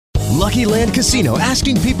Lucky Land Casino,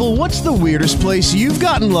 asking people, what's the weirdest place you've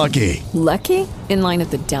gotten lucky? Lucky? In line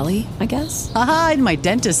at the deli, I guess? Aha, in my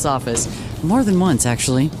dentist's office. More than once,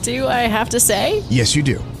 actually. Do I have to say? Yes, you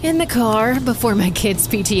do. In the car before my kids'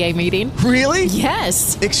 PTA meeting. Really?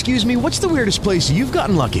 Yes. Excuse me, what's the weirdest place you've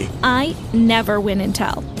gotten lucky? I never win and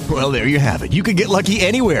tell. Well, there you have it. You can get lucky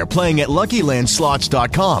anywhere, playing at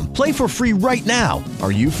LuckyLandSlots.com. Play for free right now.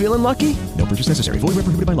 Are you feeling lucky? No purchase necessary. Void where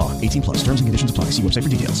prohibited by law. 18 plus. Terms and conditions apply. See website for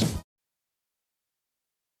details.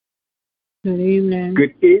 Good evening.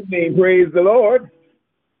 Good evening. Praise the Lord.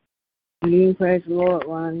 Good evening. Praise the Lord,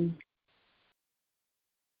 Ronnie.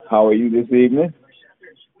 How are you this evening?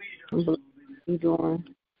 How you doing?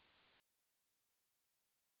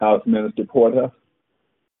 How's Minister Porter?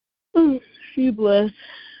 She blessed.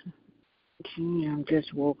 I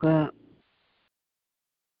just woke up.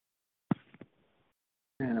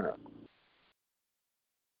 You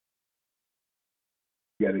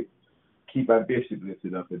got to keep our bishop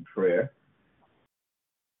lifted up in prayer.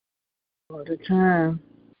 All the time.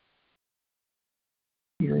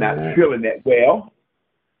 He's not feeling that well.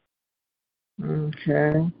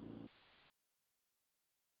 Okay.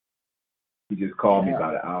 He just called me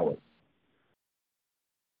about an hour.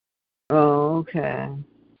 Oh, okay.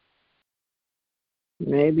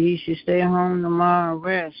 Maybe he should stay home tomorrow and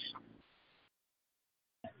rest.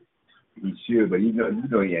 He should, but you know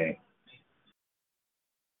he ain't.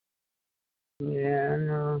 Yeah, I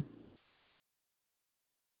know.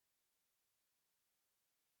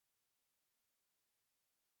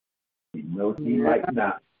 He knows he might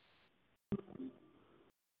not.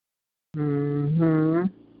 Mm-hmm.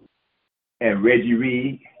 And Reggie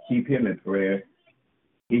Reed, keep him in prayer.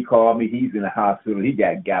 He called me. He's in the hospital. He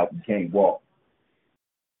got gout and can't walk.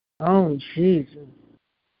 Oh, Jesus.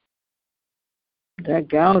 That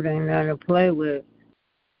gout ain't nothing to play with.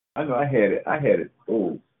 I know I had it,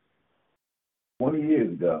 20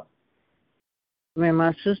 years ago. I mean,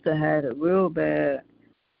 my sister had it real bad.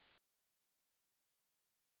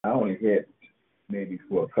 I only had it maybe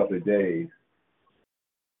for a couple of days.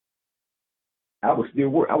 I was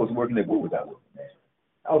still I was working at, what was I working at?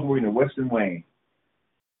 I was working at Western Wayne.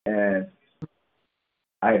 And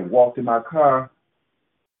I had walked in my car.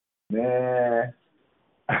 Man,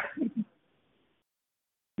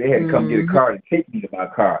 they had to come get a car and take me to my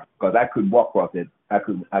car because I couldn't walk across it. I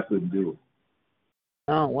couldn't do it.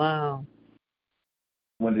 Oh, wow.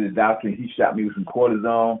 Went to the doctor and he shot me with some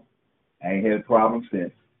cortisone. I ain't had a problem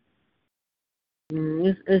since.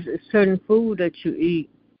 It's certain food that you eat.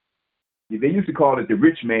 They used to call it the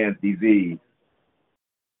rich man's disease.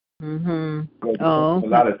 Mm-hmm. A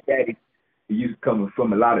lot of fatty. It used to come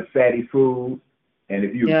from a lot of fatty food, and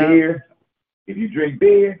if you drink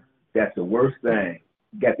beer, that's the worst thing.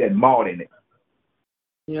 You got that malt in it.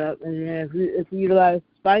 Yep, and then if you eat a lot of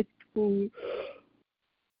spicy food.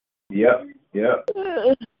 Yep. Yep.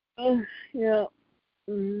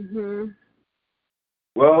 Mhm.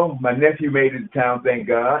 Well, my nephew made it to town. Thank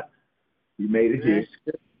God, he made it here.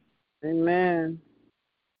 Good. Amen.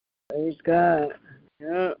 Praise God.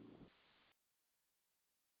 Yep.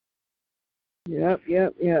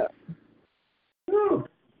 Whew.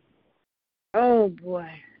 Oh,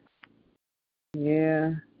 boy.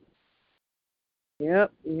 Yeah.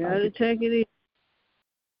 Yep, you got to take it easy.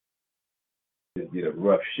 Just did a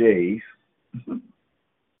rough shave.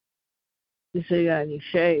 You say you got any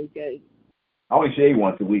shave? I only shave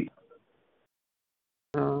once a week.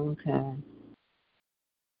 Oh, okay.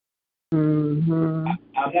 Mm-hmm.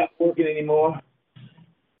 I'm not working anymore.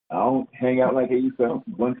 I don't hang out like I used to.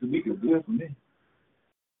 Once a week is good for me.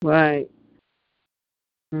 Right.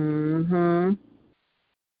 Mm-hmm.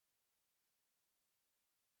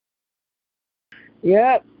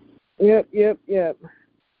 Yep. Good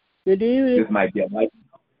evening. This might be a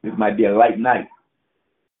light night.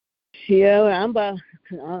 Yeah, I'm about.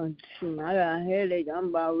 I got a headache. I'm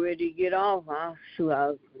about ready to get off. I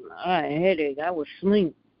got a headache. I was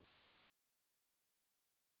asleep.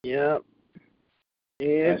 Yep. Yeah,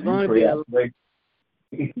 it's going to be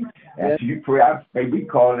After you pray, I pray we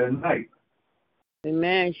call it a night.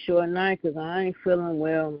 Amen. Short night because I ain't feeling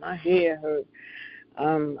well. My head hurt.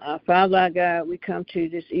 Our Father, our God, we come to you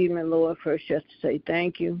this evening, Lord, first just to say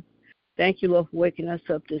thank you. Thank you, Lord, for waking us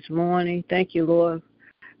up this morning. Thank you, Lord,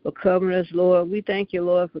 for covering us, Lord. We thank you,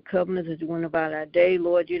 Lord, for covering us as we went about our day.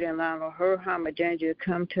 Lord, you didn't allow no hurt, harm, or danger to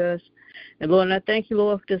come to us. And, Lord, I thank you,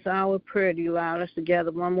 Lord, for this hour of prayer that you allowed us to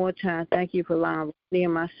gather one more time. Thank you for allowing me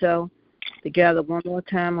and myself to gather one more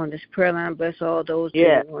time on this prayer line. Bless all those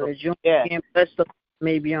that want to join in. Bless those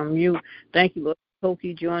maybe on mute. Thank you, Lord, for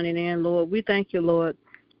Pokey joining in, Lord. We thank you, Lord,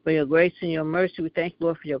 for your grace and your mercy. We thank you,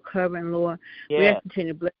 Lord, for your covering, Lord. We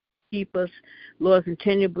continue to bless keep us. Lord,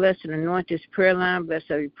 continue to bless and anoint this prayer line. Bless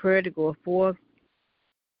every prayer to go forth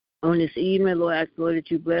on this evening. Lord, I ask, Lord, that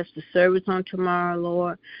you bless the service on tomorrow,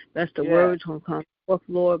 Lord. Bless the words when come forth,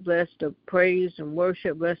 Lord. Bless the praise and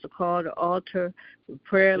worship. Bless the call to altar, the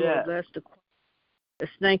prayer, Lord. Bless the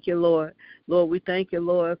Let's thank you, Lord. Lord, we thank you,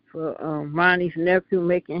 Lord, for Ronnie's nephew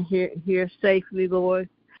making here safely, Lord.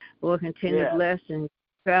 Lord, continue to bless and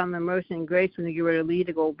travel and mercy and grace when you get ready to lead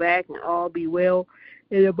to go back and all be well.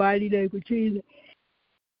 In the mighty name of Jesus.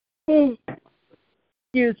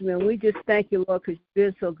 Excuse me. We just thank you, Lord, because you've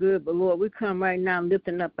been so good. But, Lord, we come right now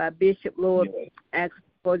lifting up our bishop, Lord. Ask,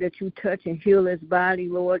 Lord, that you touch and heal his body,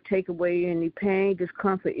 Lord. Take away any pain,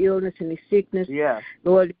 discomfort, illness, any sickness.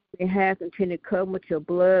 Lord, you have continue to cover with your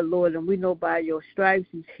blood, Lord. And we know by your stripes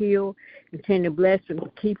he's healed. Continue to bless him,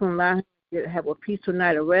 keep him alive, have a peaceful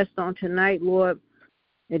night of rest on tonight, Lord.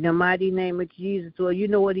 In the mighty name of Jesus, Lord, you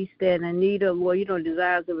know what he's standing in need of, Lord. You know the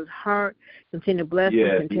desires of his heart. Continue to bless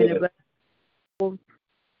him. Continue to bless him.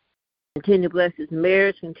 Continue to bless his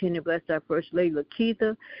marriage. Continue to bless our First Lady,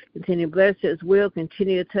 Lakeitha. Continue to bless her as well.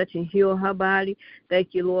 Continue to touch and heal her body.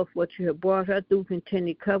 Thank you, Lord, for what you have brought her through.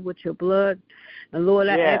 Continue to cover with your blood. And, Lord,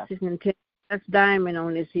 I ask you to continue to bless Diamond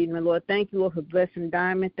on this evening, Lord. Thank you, Lord, for blessing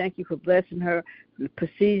Diamond. Thank you for blessing her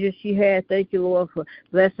procedure she had. Thank you, Lord, for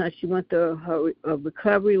blessing her. She went through her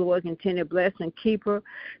recovery. Lord, continue to bless and keep her.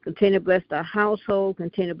 Continue to bless the household.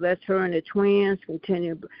 Continue to bless her and the twins.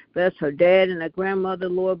 Continue to bless her dad and her grandmother,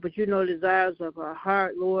 Lord. But you know the desires of her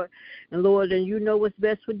heart, Lord. And, Lord, and you know what's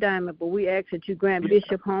best for Diamond. But we ask that you grant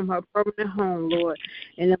Bishop home her permanent home, Lord.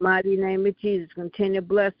 In the mighty name of Jesus, continue to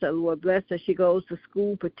bless her, Lord. Bless her. She goes to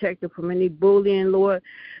school. Protect her from any bullying, Lord.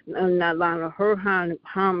 Not allowing her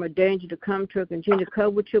harm or danger to come to her. Continue to cover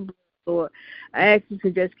with your blood, Lord. I ask you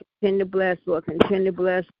to just continue to bless, Lord. Continue to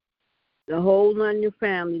bless the whole of your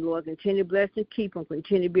family, Lord. Continue to bless and keep them.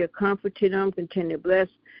 Continue to be a comfort to them. Continue to bless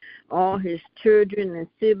all his children and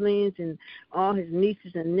siblings and all his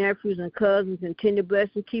nieces and nephews and cousins. Continue to bless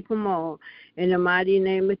and keep them all. In the mighty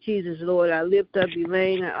name of Jesus, Lord, I lift up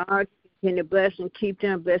Elaine and Archie. Continue to bless and keep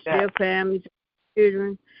them. Bless their families and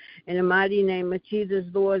children. In the mighty name of Jesus,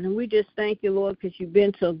 Lord. And we just thank you, Lord, because you've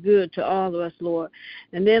been so good to all of us, Lord.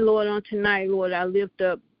 And then, Lord, on tonight, Lord, I lift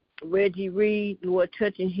up Reggie Reed, Lord,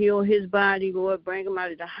 touch and heal his body, Lord, bring him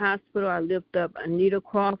out of the hospital. I lift up Anita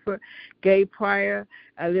Crawford, Gay Pryor.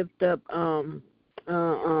 I lift up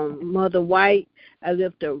Mother White. I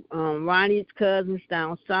lift up Ronnie's cousins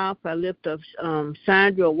down south. I lift up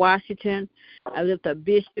Sandra Washington. I lift up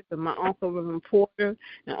Bishop and my uncle, Reverend Porter,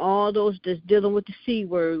 and all those that's dealing with the C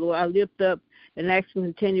word, Lord. I lift up and ask them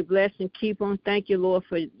to continue to bless and keep them. Thank you, Lord,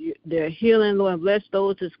 for their healing, Lord. And bless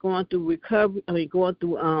those that's going through recovery, going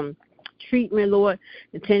through treatment, Lord.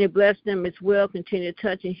 Continue to bless them as well. Continue to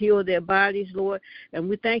touch and heal their bodies, Lord. And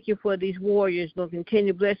we thank you for these warriors, Lord.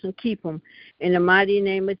 Continue to bless and keep them in the mighty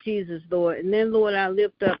name of Jesus, Lord. And then, Lord, I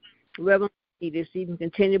lift up Reverend this evening.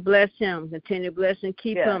 Continue to bless him. Continue to bless and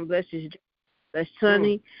keep him. Bless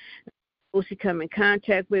Sonny. Those he come in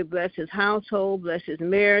contact with, bless his household, bless his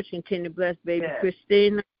marriage, continue to bless baby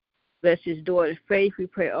Christina, bless his daughter Faith. We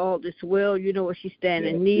pray all this well. You know what she's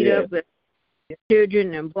standing in need of. Bless his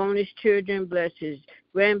children and bonus children, bless his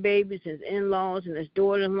grandbabies, his in-laws, and his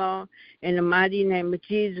daughter-in-law. In the mighty name of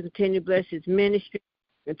Jesus, continue to bless his ministry,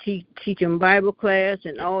 and teach him Bible class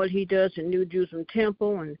and all he does in New Jerusalem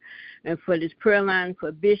Temple and for this prayer line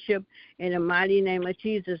for Bishop. In the mighty name of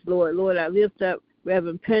Jesus, Lord. Lord, I lift up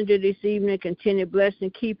Reverend Pender this evening. Continue to bless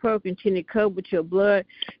and keep her. Continue to cover with your blood.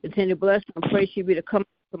 Continue to bless her. I pray she be to come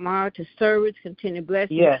tomorrow to service. Continue to bless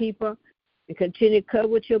and keep her. And continue to cover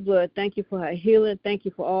with your blood. Thank you for her healing. Thank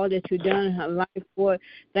you for all that you've done in her life, Lord.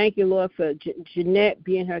 Thank you, Lord, for Jeanette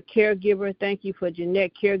being her caregiver. Thank you for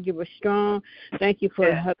Jeanette, caregiver strong. Thank you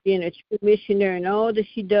for her being a true missionary and all that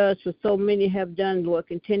she does for so many have done, Lord.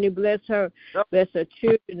 Continue to bless her. Bless her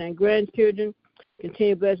children and grandchildren.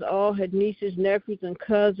 Continue to bless all her nieces, nephews, and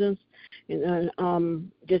cousins.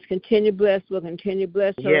 And just continue to bless, Lord. Continue to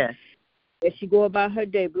bless her. As she go about her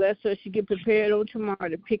day, bless her. She get prepared on tomorrow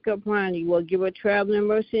to pick up Ronnie. Lord, give her traveling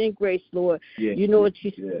mercy and grace, Lord. You know what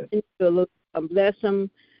she's saying. Lord, bless them.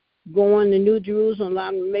 Going to New Jerusalem,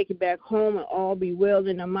 allow them to make it back home and all be well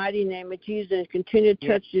in the mighty name of Jesus. And continue to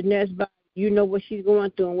touch Jeanette's body. You know what she's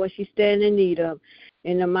going through and what she's standing in need of.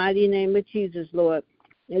 In the mighty name of Jesus, Lord.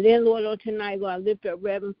 And then, Lord, on tonight, Lord, I lift up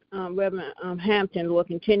Reverend Hampton. Lord,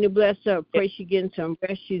 continue to bless her. Pray she getting some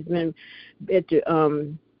rest. She's been at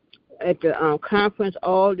the conference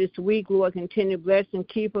all this week. Lord, continue to bless and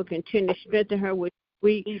keep her. Continue to strengthen her with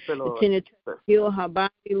week. Keep her, Lord. Continue to heal her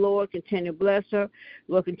body, Lord. Continue to bless her.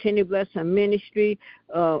 Lord, continue to bless her ministry,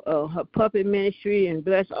 her puppet ministry, and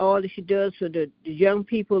bless all that she does for the young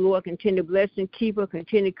people, Lord. Continue to bless and keep her.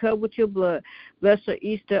 Continue to cover with your blood. Bless her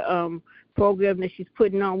Easter program that she's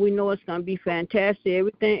putting on. We know it's going to be fantastic.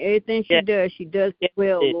 Everything she does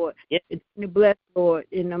well, Lord. Continue to bless, Lord,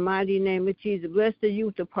 in the mighty name of Jesus. Bless the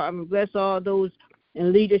youth department. Bless all those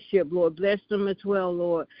in leadership, Lord. Bless them as well,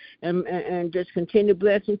 Lord. And just continue to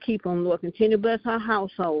bless and keep them, Lord. Continue to bless her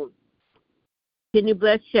household. Continue to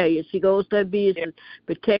bless Shay as she goes to her business.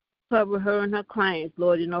 Protect, cover her and her clients,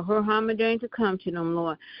 Lord. You know, her harm and danger come to them,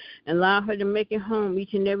 Lord. And allow her to make it home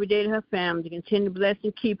each and every day to her family. Continue to bless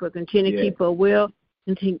and keep her. Continue to keep her well.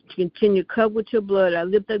 Continue to cover with your blood. I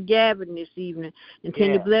lift up Gavin this evening.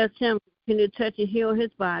 Continue to bless him. Continue to touch and heal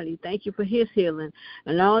his body. Thank you for his healing.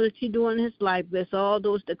 And all that you do in his life, bless all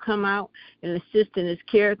those that come out and assist in his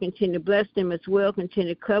care. Continue to bless them as well.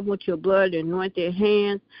 Continue to cover with your blood and anoint their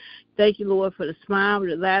hands. Thank you, Lord, for the smile,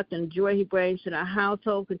 the laughter, and the joy he brings to our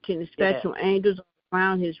household. Continue special angels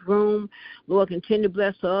around his room. Lord, continue to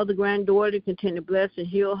bless her other granddaughter. Continue to bless and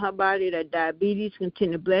heal her body, that diabetes.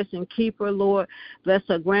 Continue to bless and keep her, Lord. Bless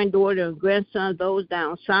her granddaughter and grandson, those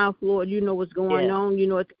down south, Lord. You know what's going on. You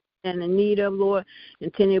know what and in need of, Lord.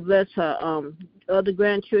 Continue to bless her other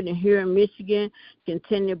grandchildren here in Michigan.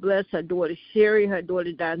 Continue to bless her daughter Sherry, her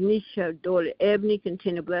daughter Danisha, her daughter Ebony.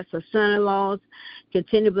 Continue to bless her son-in-laws.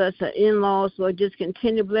 Continue to bless her in-laws, Lord. Just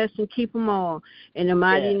continue to bless and keep them all. In the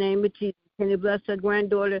mighty name of Jesus. Continue to bless her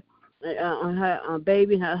granddaughter, her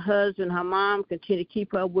baby, her husband, her mom. Continue to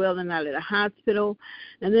keep her well and out of the hospital.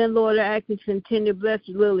 And then, Lord, I ask you to continue to bless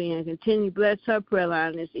Lillian. Continue to bless her prayer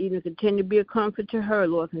line this evening. Continue to be a comfort to her,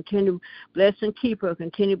 Lord. Continue to bless and keep her.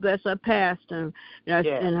 Continue to bless her pastor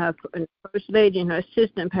and her first lady and her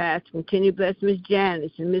assistant pastor. Continue to bless Miss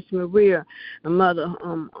Janice and Miss Maria and Mother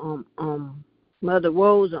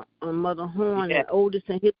Rose, Mother Horn, and oldest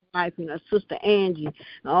and his wife, and her sister Angie, and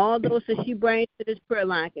all those that she brings to this prayer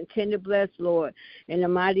line. Continue to bless, Lord, in the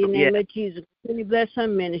mighty name of Jesus. Continue to bless her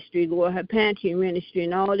ministry, Lord, her pantry ministry,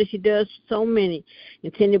 and all that she does for so many.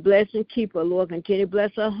 Continue to bless and keep her, Lord. Continue to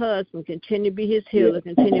bless her husband. Continue to be his healer.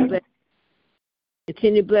 Continue to bless.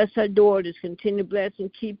 Continue to bless her daughters. Continue to bless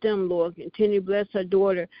and keep them, Lord. Continue to bless her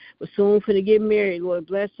daughter. We're soon for to get married, Lord.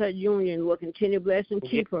 Bless her union, Lord. Continue to bless and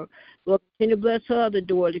keep her. Lord, continue to bless her other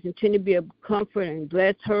daughter. Continue to be a comfort and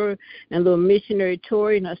bless her and little missionary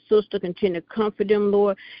Tori and her sister. Continue to comfort them,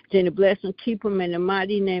 Lord. Continue to bless and keep them in the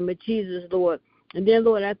mighty name of Jesus, Lord. And then,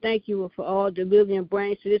 Lord, I thank you for all the Lillian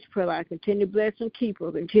brings to this prayer line. Continue to bless and keep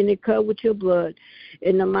her. Continue to cover with your blood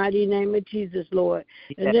in the mighty name of Jesus, Lord.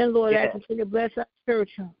 And then, Lord, I continue to bless our church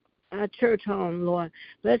home, Lord.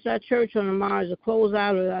 Bless our church on tomorrow as a close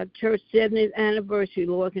out of our church 70th anniversary,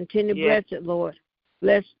 Lord. Continue to bless it, Lord.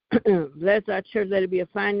 Bless our church. Let it be a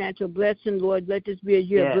financial blessing, Lord. Let this be a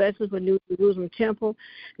year of blessings for New Jerusalem Temple.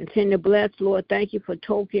 Continue to bless, Lord. Thank you for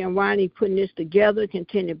Toki and Ronnie putting this together.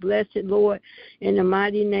 Continue to bless it, Lord, in the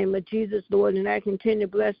mighty name of Jesus, Lord. And I continue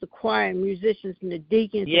to bless the choir and musicians and the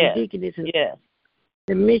deacons and deaconesses and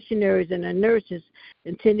the missionaries and the nurses.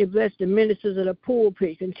 Continue to bless the ministers of the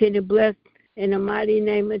pulpit. Continue to bless in the mighty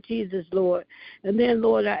name of Jesus, Lord. And then,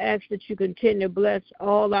 Lord, I ask that you continue to bless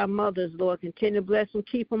all our mothers, Lord. Continue to bless and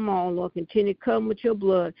keep them all, Lord. Continue to come with your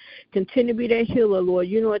blood. Continue to be their healer, Lord.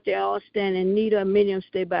 You know what they all stand in need of. Many of them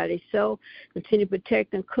stay by themselves. Continue to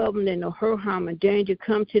protect and cover them. They know hurt, harm, and danger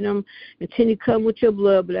come to them. Continue to come with your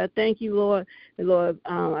blood. But I thank you, Lord. Lord,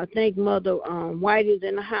 I thank Mother White is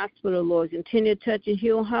in the hospital, Lord. Continue to touch and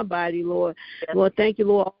heal her body, Lord. Lord, thank you,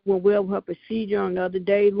 Lord. Went well with her procedure on the other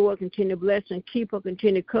day, Lord. Continue to bless and keep her.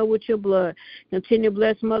 Continue to cover with your blood. Continue to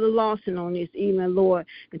bless Mother Lawson on this evening, Lord.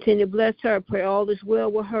 Continue to bless her. Pray all is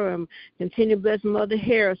well with her. And continue to bless Mother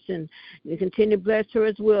Harrison. And continue to bless her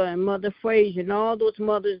as well. And Mother Frazier and all those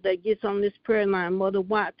mothers that gets on this prayer line. Mother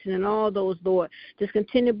Watson and all those, Lord. Just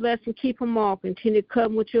continue to bless and keep them all. Continue to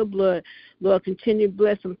cover with your blood. Lord, continue to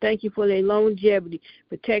bless them. Thank you for their longevity.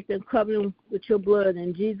 Protect them, cover them with your blood.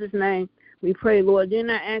 In Jesus' name, we pray, Lord. Then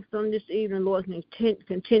I ask on this evening, Lord,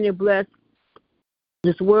 continue to bless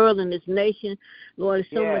this world and this nation. Lord,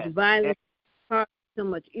 there's so much violence, so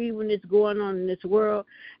much evilness going on in this world.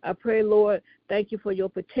 I pray, Lord, thank you for your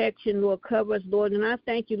protection, Lord. Cover us, Lord. And I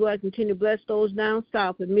thank you, Lord, continue to bless those down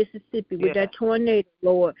south in Mississippi with that tornado,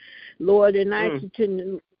 Lord. Lord, and I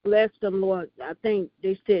continue to bless them, Lord. I think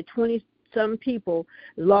they said 20-some people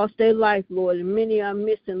lost their life, Lord, and many are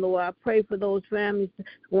missing, Lord. I pray for those families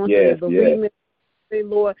going through the bereavement.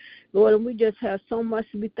 Lord, and we just have so much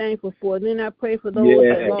to be thankful for. And then I pray for those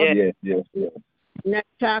that lost in that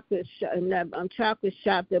chocolate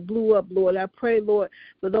shop that blew up, Lord. I pray, Lord,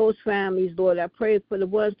 for those families, Lord. I pray for the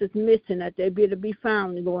ones that's missing, that they be able to be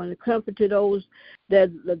found, Lord, and comfort to those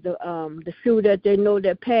that the few that they know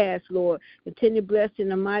that passed, Lord. Continue to bless in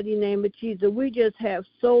the mighty name of Jesus. We just have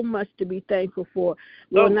so much to be thankful for,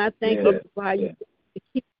 Lord. And I thank you for how you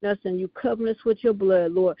keeping us and you covering us with your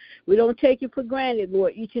blood, Lord. We don't take it for granted,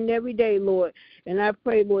 Lord, each and every day, Lord. And I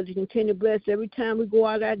pray, Lord, you continue to bless every time we go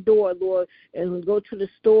out our door, Lord, and we go to the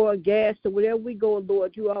store, gas, or wherever we go,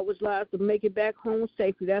 Lord. You always allow us to make it back home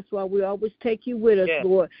safely. That's why we always take you with us,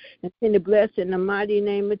 Lord. And continue to bless in the mighty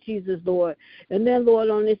name of Jesus, Lord. And then, Lord,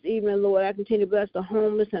 on this evening, Lord, I continue to bless the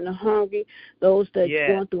homeless and the hungry, those that are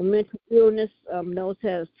going through mental illness, those that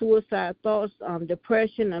have suicide thoughts,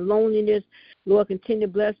 depression and loneliness. Lord, continue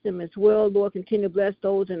to bless them as well. Lord, continue to bless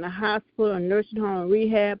those in the hospital and nursing home and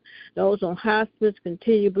rehab, those on hospice.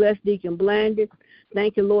 Continue to bless Deacon Blandy.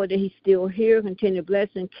 Thank you, Lord, that he's still here. Continue to bless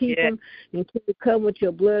and keep him. Continue to cover with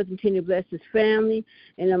your blood. Continue to bless his family.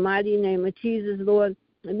 In the mighty name of Jesus, Lord.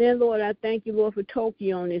 And then, Lord, I thank you, Lord, for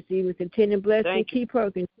Toki on this evening. Continue to bless and keep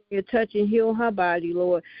her. Continue to touch and heal her body,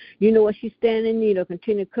 Lord. You know what she's standing in need of.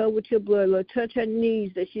 Continue to cover with your blood, Lord. Touch her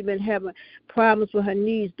knees, that she's been having problems with her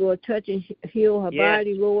knees, Lord. Touch and heal her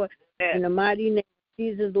body, Lord. In the mighty name of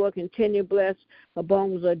Jesus, Lord, continue to bless her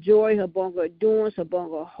bongles of joy, her bungle of endurance, her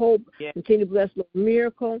bungle of hope. Continue to bless Lord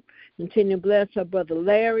Miracle. Continue to bless her brother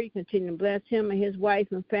Larry. Continue to bless him and his wife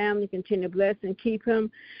and family. Continue to bless and keep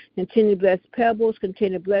him. Continue to bless Pebbles.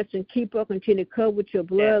 Continue to bless and keep her. Continue to cover with your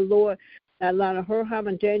blood, Lord. Not allowing her harm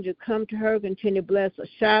and danger to come to her. Continue to bless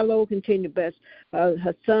Shiloh. Continue to bless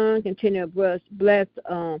her son. Continue to bless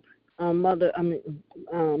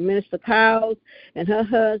Minister Kyles and her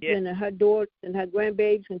husband and her daughters and her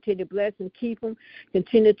grandbabies. Continue to bless and keep them.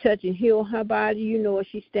 Continue to touch and heal her body. You know what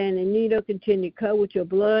she's standing in need of. Continue to cover with your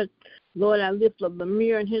blood. Lord, I lift up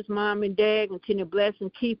Lemire and his mom and dad. Continue to bless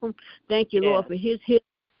and keep them. Thank you, Lord, for his healing.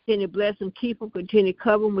 Continue to bless and keep them. Continue to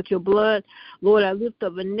cover them with your blood. Lord, I lift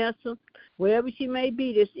up Vanessa, wherever she may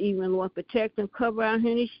be this evening, Lord. Protect and cover out here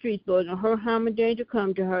in these streets, Lord. And her harm and danger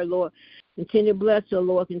come to her, Lord. Continue to bless her,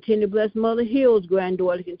 Lord. Continue to bless Mother Hill's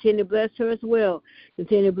granddaughter. Continue to bless her as well.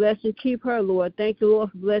 Continue to bless and keep her, Lord. Thank you,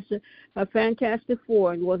 Lord, for blessing her Fantastic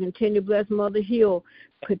Four. Lord, continue to bless Mother Hill.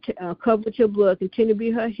 Cover with your blood. Continue to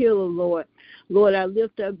be her healer, Lord. Lord, I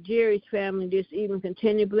lift up Jerry's family this evening.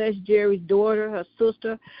 Continue to bless Jerry's daughter, her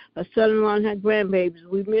sister, her son-in-law, and her grandbabies.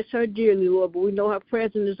 We miss her dearly, Lord, but we know her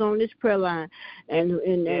presence is on this prayer line. And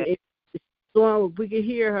if we can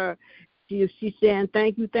hear her, she's saying,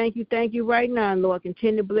 thank you right now, Lord.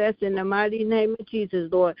 Continue to bless in the mighty name of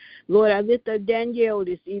Jesus, Lord. Lord, I lift up Danielle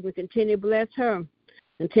this evening. Continue to bless her.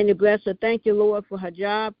 Continue to bless her. Thank you, Lord, for her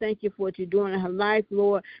job. Thank you for what you're doing in her life,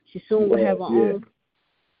 Lord. She soon will have her own.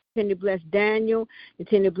 Continue to bless Daniel.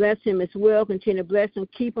 Continue to bless him as well. Continue to bless him.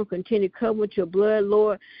 Keep him. Continue to cover with your blood,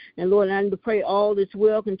 Lord. And, Lord, I need to pray all this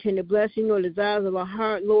well. Continue to bless you, Lord, the desires of our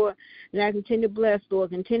heart, Lord. And I continue to bless, Lord.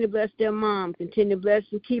 Continue to bless their mom. Continue to bless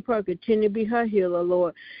and keep her. Continue to be her healer,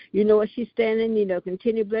 Lord. You know what she's standing in need of.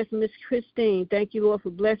 Continue to bless Miss Christine. Thank you, Lord, for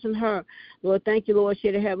blessing her. Lord, thank you, Lord. She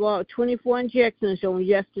had to have all 24 injections on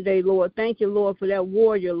yesterday, Lord. Thank you, Lord, for that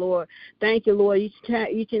warrior, Lord. Thank you, Lord. Each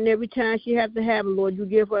and every time she has to have them, Lord, you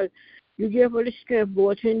give her the strength,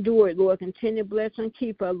 Lord, to endure it, Lord. Continue to bless and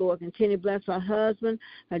keep her, Lord. Continue to bless her husband,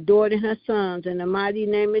 her daughter, and her sons. In the mighty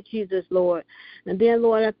name of Jesus, Lord. And then,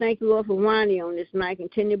 Lord, I thank you, Lord, for Ronnie on this night.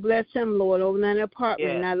 Continue to bless him, Lord, over in that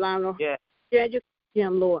apartment. Not allowing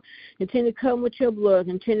him, Lord. Continue to come with your blood.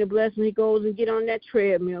 Continue to bless him. He goes and get on that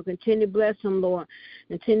treadmill. Continue to bless him, Lord.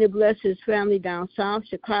 Continue to bless his family down south,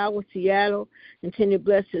 Chicago, Seattle. Continue to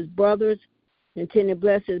bless his brothers. Continue to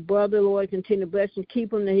bless his brother, Lord. Continue to bless and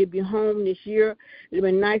keep him that he'll be home this year. It would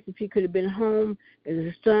have been nice if he could have been home as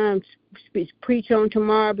his son preach on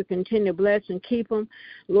tomorrow, but continue to bless and keep him.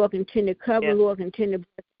 Lord, continue to cover, Lord. Continue to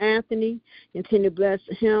bless Anthony. Continue to bless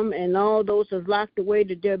him and all those that are locked away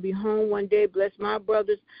that they'll be home one day. Bless my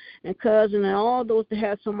brothers and cousins and all those that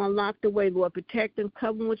have someone locked away, Lord. Protect them,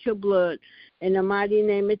 cover them with your blood. In the mighty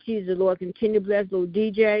name of Jesus, Lord, continue to bless little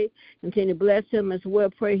DJ. Continue to bless him as well.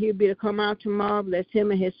 Pray he'll be to come out tomorrow. Bless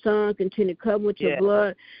him and his son. Continue to cover with your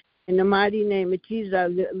blood. In the mighty name of Jesus, I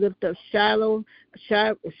lift up Shiloh.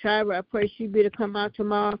 Shira, I pray she'll be to come out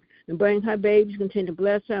tomorrow and bring her babies. Continue to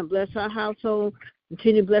bless her and bless her household.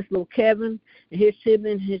 Continue to bless little Kevin and his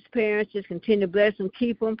siblings, his parents. Just continue to bless and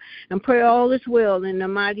keep them. And pray all is well in the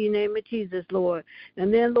mighty name of Jesus, Lord.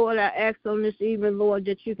 And then, Lord, I ask on this evening, Lord,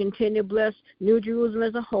 that you continue to bless New Jerusalem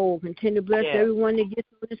as a whole. Continue to bless everyone that gets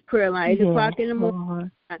on this prayer line. 8 o'clock in the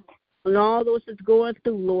morning. And all those that's going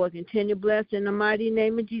through, Lord, continue to bless in the mighty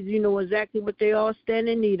name of Jesus. You know exactly what they all stand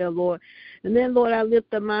in need of, Lord. And then, Lord, I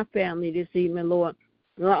lift up my family this evening, Lord.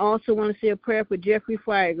 And I also want to say a prayer for Jeffrey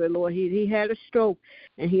Feiger, Lord. He had a stroke,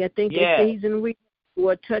 and I think they say he's in rehab.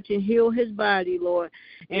 Lord, touch and heal his body, Lord,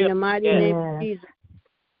 in the mighty name of Jesus.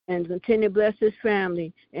 And continue to bless his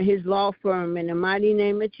family and his law firm in the mighty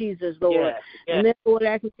name of Jesus, Lord. And then, Lord,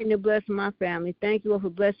 I continue to bless my family. Thank you, Lord, for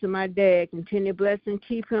blessing my dad. Continue to bless and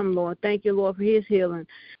keep him, Lord. Thank you, Lord, for his healing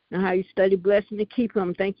and how you study blessing to keep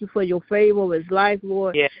him. Thank you for your favor of his life,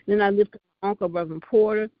 Lord. Then I lift up my uncle, Reverend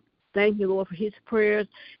Porter. Thank you, Lord, for his prayers,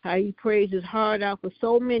 how he prays his heart out for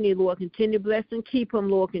so many, Lord. Continue to bless and keep him,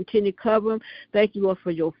 Lord. Continue to cover him. Thank you, Lord,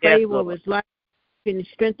 for your favor of his life. And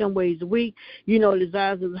strengthen where he's weak. You know the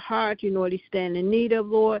desires of his heart. You know what he's standing in need of,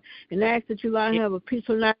 Lord. And I ask that you allow him to have a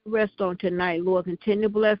peaceful night rest on tonight, Lord. Continue to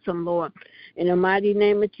bless him, Lord. In the mighty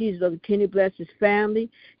name of Jesus, Lord, continue to bless his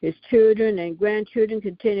family, his children and grandchildren.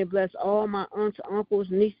 Continue to bless all my aunts, uncles,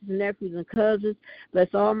 nieces, nephews, and cousins. Bless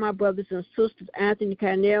all my brothers and sisters, Anthony,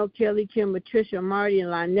 Carnell, Kelly, Kim, Patricia, Marty,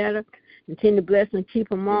 and Lynetta. Continue to bless and keep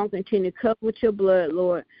them all. Continue to cover with your blood,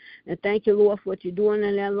 Lord. And thank you, Lord, for what you're doing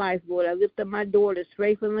in their life, Lord. I lift up my daughters,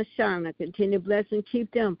 Faith and LaShawna. Continue to bless and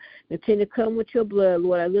keep them. Continue to come with your blood,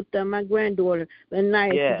 Lord. I lift up my granddaughter,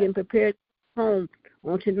 Lanaya. She's getting prepared to home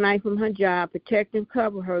on tonight from her job. Protect and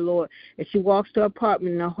cover her, Lord. As she walks to her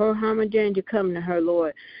apartment, now her harm and danger coming to her,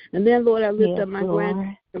 Lord. And then, Lord, I lift up my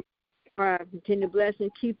granddaughter. Continue to bless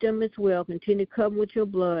and keep them as well. Continue to cover with your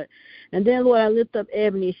blood. And then, Lord, I lift up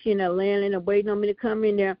Ebony. She and her landlady waiting on me to come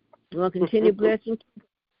in there. Lord, continue to bless and keep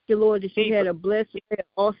you, Lord, that she had a blessed,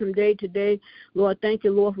 awesome day today. Lord, thank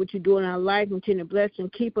you, Lord, for what you're doing in her life. Continue to bless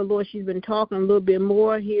and keep her, Lord. She's been talking a little bit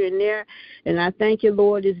more here and there. And I thank you,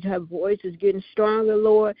 Lord, that her voice is getting stronger,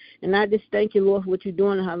 Lord. And I just thank you, Lord, for what you're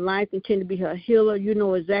doing in her life. Continue to be her healer. You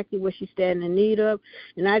know exactly what she's standing in need of.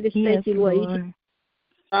 And I just thank you, Lord.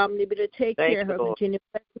 Able to take care of her. Continue to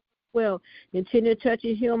bless her well. Continue to touch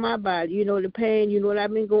and heal my body. You know the pain. You know what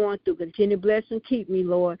I've been going through. Continue to bless and keep me,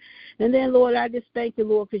 Lord. And then, Lord, I just thank you,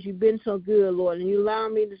 Lord, because you've been so good, Lord. And you allow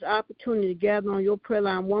me this opportunity to gather on your prayer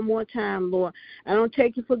line one more time, Lord. I don't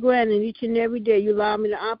take you for granted each and every day. You allow me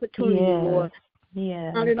the opportunity, Lord.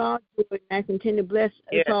 Count it all good, and I continue to bless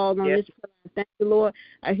us all on this prayer. Thank you, Lord.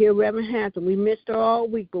 I hear Reverend Hampton. We missed her all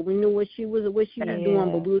week, but we knew what she was doing.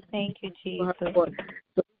 But we were thank you, Jesus.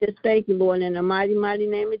 So just thank you, Lord, in the mighty, mighty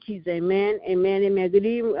name of Jesus. Amen, amen, amen. Good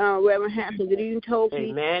evening, Reverend Hampton. Good evening, Toby.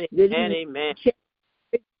 Amen, good amen, evening. amen. Check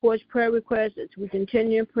prayer requests as we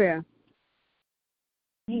continue in prayer.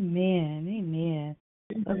 Amen, amen.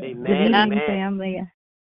 Amen, Good evening, amen. family.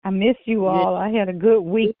 I missed you all. I had a good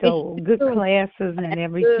week, though, good classes and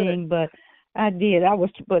everything, but I did.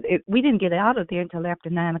 We didn't get out of there until after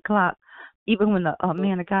 9 o'clock. Even when the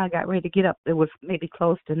man of God got ready to get up, it was maybe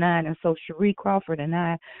close to 9, and so Cherie Crawford and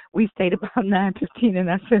I, we stayed about 9:15, and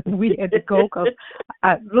I said we had to go because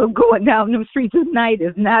going down them streets at night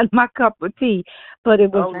is not my cup of tea, but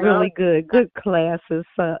it was really good classes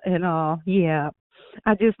and all. Yeah,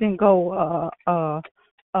 I just didn't go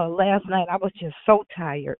last night. I was just so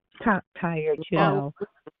tired, you know.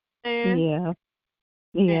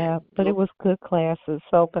 Yeah, but it was good classes.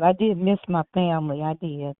 So, but I did miss my family. I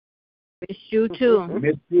did. Miss you too.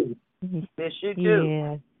 Miss you. Miss you too.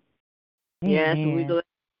 Yeah. Yes, we go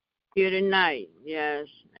here tonight. Yes,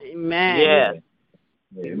 amen. Yeah.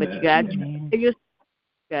 But you got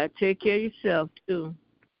to take care of yourself too.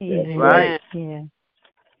 Yeah. Right. Yeah.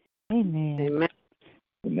 Amen. Amen.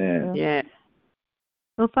 Amen. Yeah.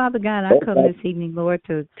 Well, Father God, I come this evening, Lord,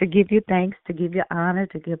 to give you thanks, to give you honor,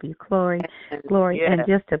 to give you glory, and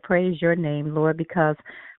just to praise your name, Lord, because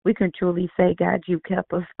we can truly say, God, you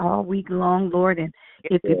kept us all week long, Lord, and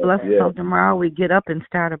if you bless us on tomorrow, we get up and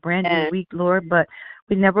start a brand new week, Lord, but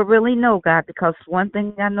we never really know, God, because one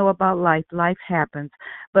thing I know about life happens,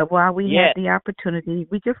 but while we have the opportunity,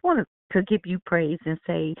 we just want to give you praise and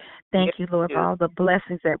say thank you, Lord, for all the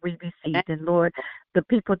blessings that we received, and Lord, the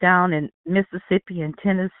people down in Mississippi and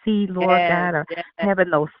Tennessee, Lord God, are having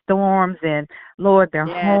those storms, and Lord, their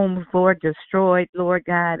homes, Lord, destroyed, Lord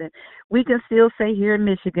God, and we can still say here in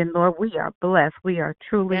Michigan, Lord, we are blessed. We are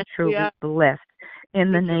truly blessed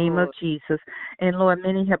in the name of Jesus. And Lord,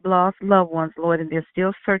 many have lost loved ones, Lord, and they're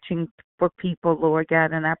still searching for people, Lord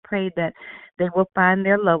God, and I pray that they will find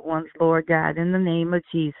their loved ones, Lord God, in the name of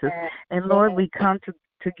Jesus. And Lord, we come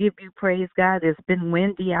to give you praise, God. It's been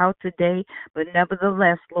windy out today, but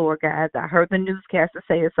nevertheless, Lord God, I heard the newscaster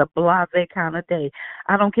say it's a blase kind of day.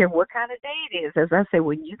 I don't care what kind of day it is. As I say,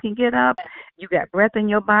 when you can get up, you got breath in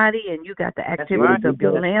your body, and you got the activities of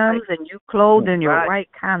your limbs, and you clothed in your right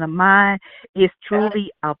kind of mind, it's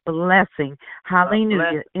truly a blessing.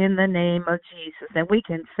 Hallelujah, in the name of Jesus. And we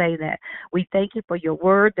can say that. We thank you for your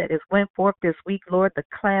word that has went forth this week, Lord, the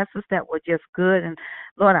classes that were just good. And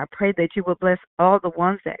Lord, I pray that you will bless all the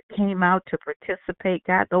ones that came out to participate,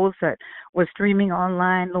 God, those that were streaming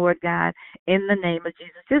online, Lord God, in the name of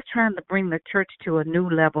Jesus, just trying to bring the church to a new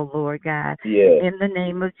level, Lord God, in the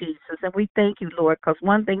name of Jesus. And we thank you, Lord, because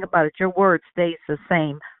one thing about it, your word stays the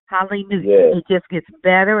same. Hallelujah. It just gets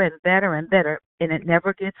better and better and better, and it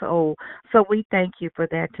never gets old. So we thank you for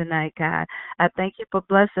that tonight, God. I thank you for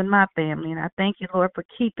blessing my family, and I thank you, Lord, for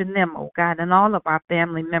keeping them, oh God, and all of our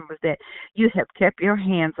family members that you have kept your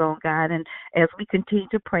hands on, God. And as we continue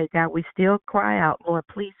to pray, God, we still cry out, Lord,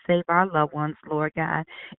 please save our loved ones, Lord God,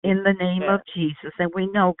 in the name of Jesus. And we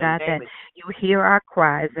know, God, that you hear our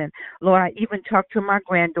cries. And Lord, I even talked to my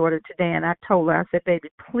granddaughter today, and I told her, I said, baby,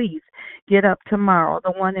 please get up tomorrow,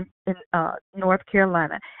 the one in North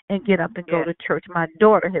Carolina, and get up and go to church. My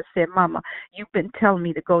daughter has said, Mama, you've been telling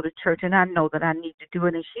me to go to church, and I know that I need to do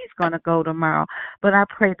it, and she's going to go tomorrow. But I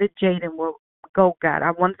pray that Jaden will go, God.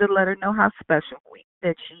 I wanted to let her know how special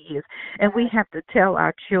that she is. And we have to tell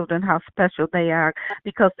our children how special they are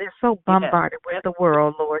because they're so bombarded with the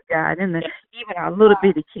world, Lord God. And even our little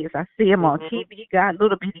bitty kids, I see them on TV, God,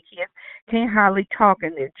 little bitty kids can't hardly talk,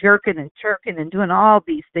 and they're jerking and chirking and doing all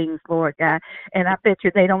these things, Lord God. And I bet you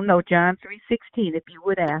they don't know John 3:16 if you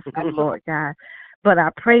would ask them, Lord God. But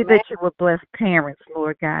I pray that you will bless parents,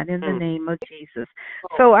 Lord God, in the name of Jesus.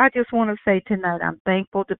 So I just want to say tonight, I'm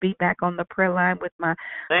thankful to be back on the prayer line with my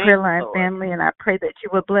prayer line family, and I pray that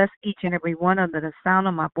you will bless each and every one under the sound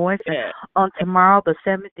of my voice. And on tomorrow, the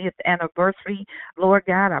 70th anniversary, Lord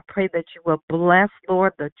God, I pray that you will bless,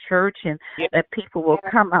 Lord, the church, and that people will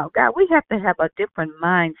come out. God, we have to have a different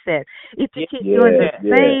mindset. If you keep doing the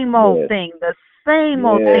same old thing, the same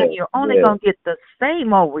old thing, you're only going to get the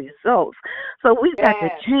same old results. So we've got to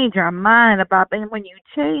change our mind about it. And when you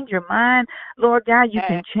change your mind, Lord God, you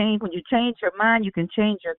can change. When you change your mind, you can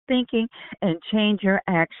change your thinking and change your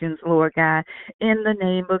actions, Lord God, in the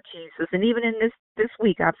name of Jesus. And even in this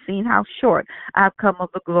week, I've seen how short I've come of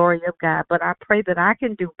the glory of God. But I pray that I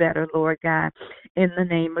can do better, Lord God, in the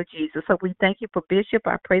name of Jesus. So we thank you for Bishop.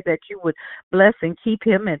 I pray that you would bless and keep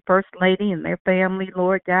him and First Lady and their family,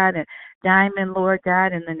 Lord God, and Diamond, Lord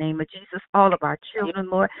God, in the name of Jesus. All of our children,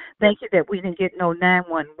 Lord, thank you that we didn't get no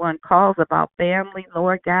 911 calls about family,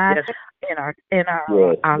 Lord God, and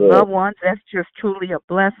our loved ones. That's just truly a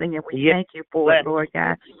blessing, and we thank you for it, Lord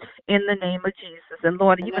God, in the name of Jesus. And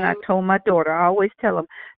Lord, even I told my daughter, I always tell them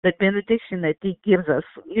the benediction that He gives us,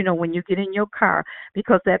 you know, when you get in your car,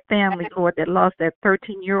 because that family, Lord, that lost that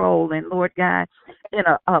 13-year-old, and Lord God, in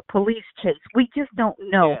a police chase, we just don't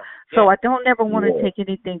know. So I don't ever want to take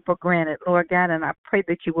anything for granted, Lord God, and I pray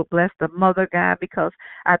that you will bless the mother, God, because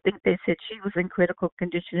I think they said she was in critical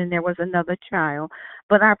condition and there was another child.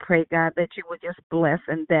 But I pray, God, that you would just bless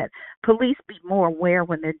and that police be more aware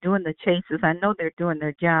when they're doing the chases. I know they're doing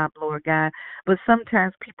their job, Lord God, but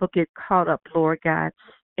sometimes people get caught up, Lord God,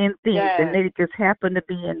 in things, and they just happen to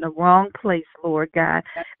be in the wrong place, Lord God.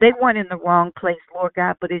 They weren't in the wrong place, Lord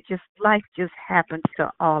God, but life just happens to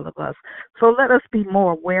all of us. So let us be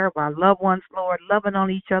more aware of our loved ones, Lord, loving on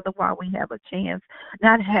each other while we have a chance,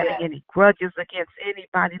 not having any grudges against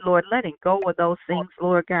anybody, Lord, letting go of those things,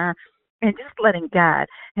 Lord God, and just letting God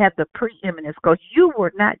have the preeminence, because you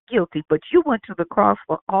were not guilty, but you went to the cross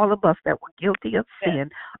for all of us that were guilty of sin,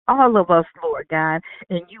 all of us, Lord God,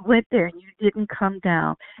 and you went there and you didn't come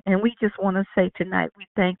down. And we just want to say tonight, we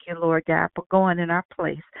thank you, Lord God, for going in our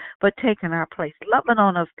place, for taking our place, loving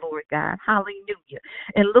on us, Lord God, hallelujah,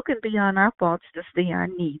 and looking beyond our faults to see our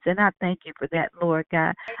needs. And I thank you for that, Lord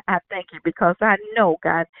God. I thank you because I know,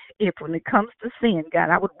 God, if when it comes to sin,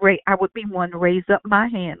 God, I would be one to raise up my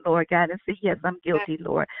hand, Lord God, and say, yes, I'm guilty,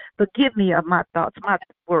 Lord. Forgive me of my thoughts, my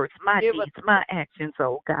words, my deeds, my actions,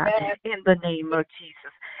 oh God, in the name of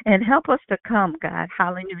Jesus. And help us to come, God,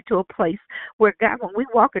 hallelujah, to a place where, God, when we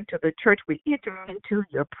walk into the church, we enter into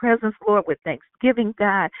your presence, Lord, with thanksgiving,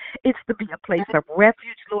 God. It's to be a place of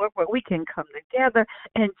refuge, Lord, where we can come together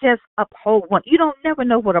and just uphold one. You don't never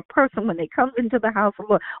know what a person, when they come into the house of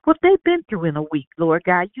Lord, what they've been through in a week, Lord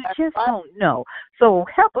God. You just don't know. So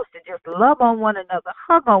help us to just love on one another,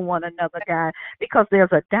 hug on one another, God, because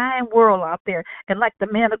there's a dying world out there. And like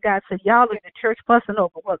the man of God said, y'all in the church fussing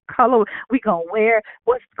over what color we going to wear,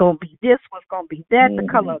 what's going to be this, what's going to be that, the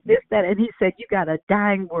color of this, that. And he said, you got a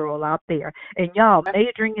dying world out there, and y'all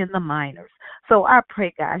majoring in the minors. So I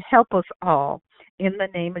pray, God, help us all in the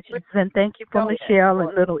name of Jesus. And thank you for Michelle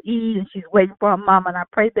and little E, and she's waiting for her mama. And I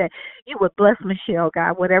pray that you would bless Michelle,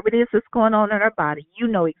 God, whatever it is that's going on in her body. You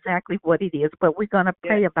know exactly what it is, but we're going to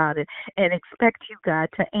pray about it and expect you, God,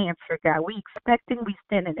 to answer, God. We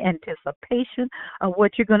stand in anticipation of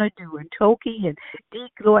what you're going to do. And Toki and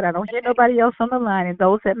Deke, Lord, I don't hear nobody else on the line, and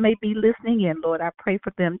those that may be listening in, Lord, I pray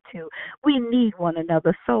for them too. We need one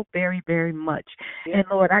another so very, very much. And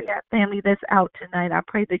Lord, I got family that's out tonight. I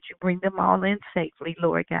pray that you bring them all in safely,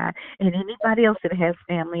 Lord God. And anybody else that has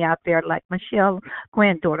family out there, like Michelle's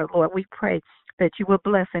granddaughter, Lord, we pray that you will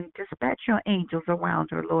bless and dispatch your angels around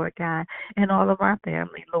her, Lord God, and all of our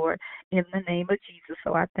family, Lord, in the name of Jesus.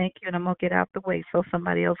 So I thank you, and I'm going to get out the way so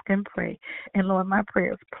somebody else can pray. And Lord, my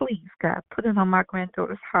prayers, please, God, put it on my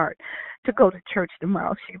granddaughter's heart to go to church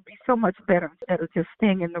tomorrow. She'll be so much better instead of just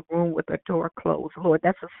staying in the room with the door closed. Lord,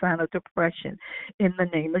 that's a sign of depression in the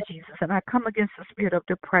name of Jesus. And I come against the spirit of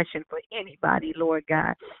depression for anybody, Lord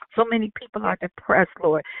God. So many people are depressed,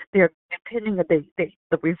 Lord. They're depending on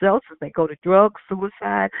the results as they go to drugs,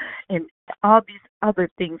 suicide, and all these other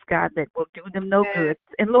things, God, that will do them no good.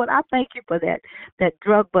 And Lord, I thank you for that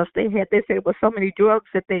drug bust they had. They said it was so many drugs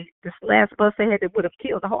that this last bust they had that would have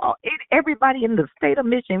killed everybody in the state of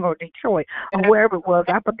Michigan or Detroit or wherever it was.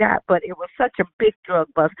 I forgot, but it was such a big drug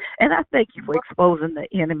bust. And I thank you for exposing the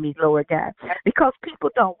enemy, Lord God, because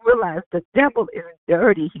people don't realize the devil is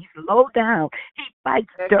dirty. He's low down. He fights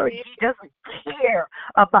dirty. He doesn't care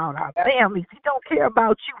about our families. He don't care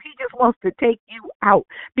about you. He just wants to take you out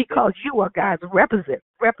because you are God's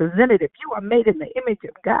representative. You are made in the image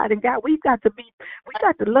of God. And God, we got to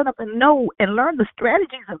learn up and know and learn the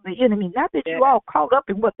strategies of the enemy. Not that you all caught up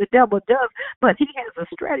in what the devil does, but he has a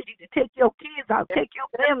strategy to take your kids out, take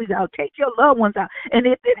your families out, take your loved ones out. And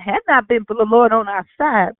if it had not been for the Lord on our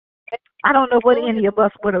side, I don't know what any of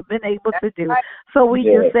us would have been able to do. So we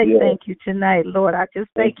just say thank you tonight, Lord. I just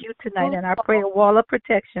thank you tonight, and I pray a wall of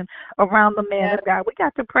protection around the man of God. We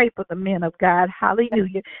got to pray for the men of God.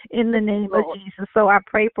 Hallelujah, in the name of Jesus. So I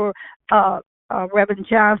pray for Reverend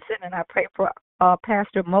Johnson, and I pray for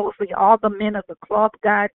Pastor Mosley, all the men of the cloth,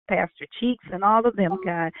 God, Pastor Cheeks, and all of them,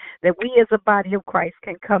 God, that we as a body of Christ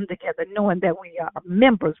can come together knowing that we are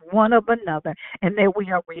members one of another and that we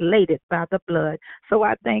are related by the blood. So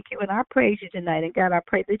I thank you and I praise you tonight. And God, I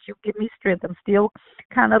pray that you give me strength. I'm still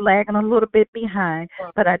kind of lagging a little bit behind,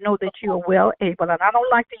 but I know that you are well able. And I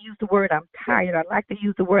don't like to use the word I'm tired. I like to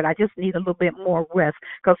use the word I just need a little bit more rest,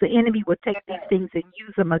 because the enemy will take these things and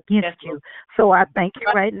use them against you. So I thank you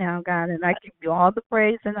right now, God, and I give you all the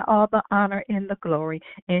praise and all the honor and the glory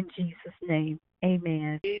in Jesus' name.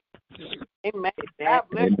 Amen. Amen.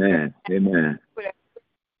 Amen. Amen.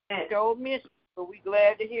 Joe miss you, but we're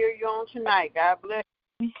glad to hear you on tonight. God bless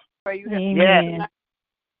you. Pray you have Amen.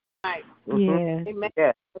 tonight. Yes. Amen.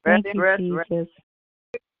 Yes. Thank you, Jesus.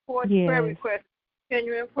 Prayer request.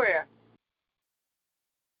 Continue in prayer.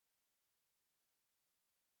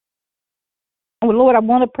 Well, Lord, I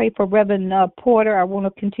want to pray for Reverend Porter. I want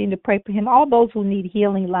to continue to pray for him. All those who need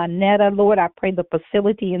healing, Lynetta, Lord, I pray the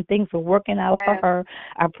facility and things are working out for her.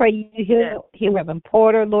 I pray you heal Reverend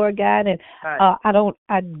Porter, Lord God. And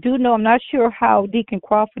I'm not sure how Deacon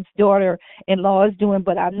Crawford's daughter-in-law is doing,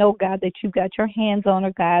 but I know, God, that you got your hands on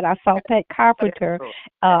her, God. I saw Pat Carpenter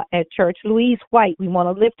at church. Louise White, we want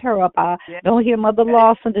to lift her up. I don't hear Mother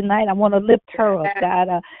Lawson tonight. I want to lift her up, God.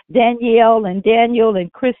 Danielle and Daniel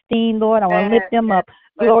and Christine, Lord, I want to lift them up.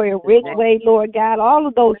 Gloria Ridgway, Lord God, all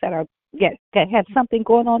of those that have something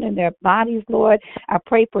going on in their bodies, Lord. I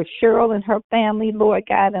pray for Cheryl and her family, Lord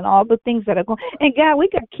God, and all the things that are going. And God, we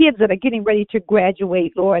got kids that are getting ready to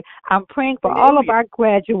graduate, Lord. I'm praying for all of our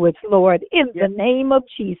graduates, Lord, in the name of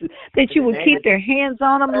Jesus, that you would keep their hands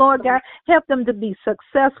on them, Lord God. Help them to be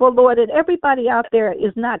successful, Lord. And everybody out there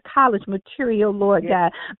is not college material, Lord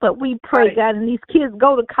God, but we pray, God, and these kids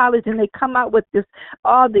go to college and they come out with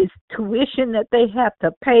all this tuition that they have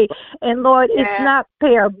to pay. And Lord, it's not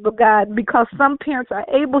fair, God, because some parents are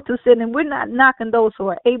able to send, and we're not knocking those who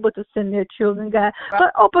are able to send their children, God,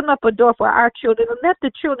 but open up a door for our children and let the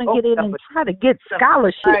children get in and try to get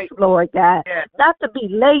scholarships, Lord God. Not to be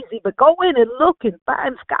lazy, but go in and look and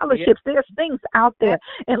find scholarships. There's things out there.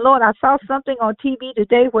 And Lord, I saw something on TV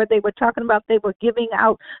today where they were talking about they were giving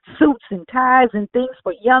out suits and ties and things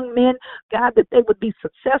for young men, God, that they would be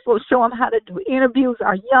successful, show them how to do interviews,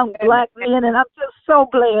 our young black men. And I'm just so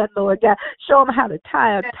glad, Lord God. Show them how to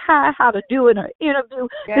tie a tie, how to do an interview.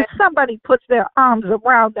 That somebody puts their arms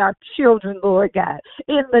around our children, Lord God,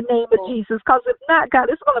 in the name of Jesus. Because if not, God,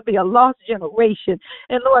 it's going to be a lost generation.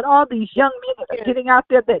 And Lord, all these young men that are getting out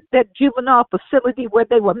there, that juvenile facility where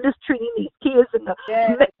they were mistreating these kids, and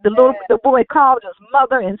the boy called his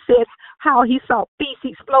mother and said how he saw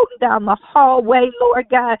feces floating down the hallway, Lord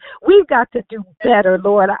God. We've got to do better,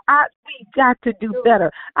 Lord. We've got to do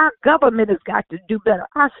better. Our government has got to do better.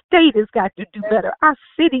 Our state has got to do better. Our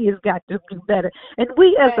city has got to do better. And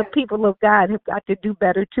we as the people of God have got to do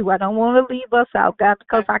better too. I don't want to leave us out, God,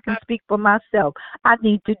 because I can speak for myself. I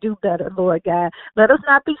need to do better, Lord God. Let us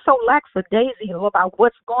not be so lackadaisy about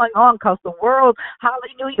what's going on, because the world,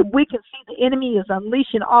 hallelujah, we can see the enemy is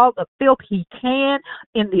unleashing all the filth he can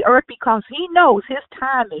in the earth because he knows his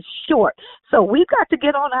time is short. So we've got to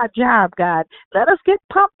get on our job, God. Let us get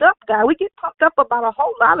pumped up, God. We get pumped up about a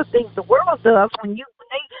whole lot of things the world does when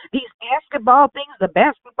these basketball things, the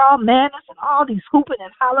basketball madness and all these hooping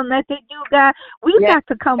and hollering that they do, God. We've got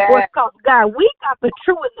to come forth, because, God, we got the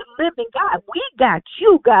true and the living God. We got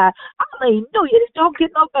you, God. Hallelujah. It don't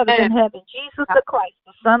get no better than having Jesus the Christ,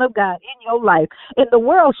 the Son of God, in your life. And the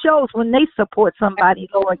world shows when they support somebody,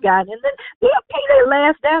 Lord God. And then they'll pay their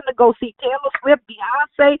last dime to go see Taylor Swift,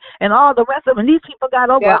 Beyonce, and all the rest of them. And these people got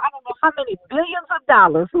over, I don't know how many billions of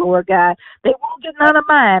dollars, Lord God. They won't get none of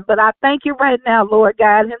mine. But I thank you right now, Lord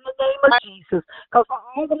God, in the name of Jesus. Because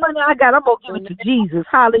all the money I got, I'm going to give it to Jesus.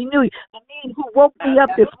 Hallelujah. The man who woke me up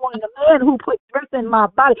this morning, the man who put breath in my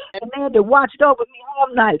body, the man that watched over me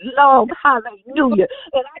all night long. Hallelujah.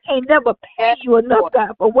 And I can't never pay you enough,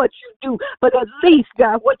 God, for what you do. But at least,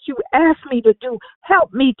 God, what you ask me to do,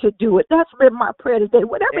 help me to do it. That's been my prayer today.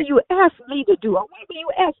 Whatever you ask me to do, or whatever you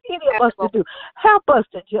ask any of us to do, help us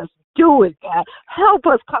to just do it, God. Help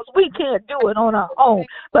us, because we can't do it on our own.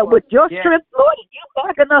 But with your strength, Lord, and you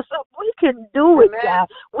backing us up, we can do it, God.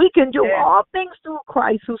 We can do all things through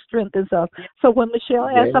Christ who strengthens us. So when Michelle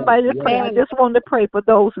asked somebody to pray, I just wanted to pray for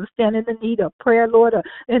those who stand in the need of prayer, Lord, or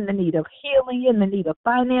in the need of healing, in the need of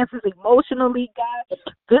finances, emotionally, God,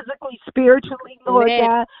 physically, spiritually, Lord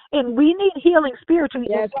God. And we need healing spiritually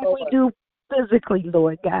just like we do physically,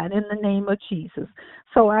 Lord God, in the name of Jesus.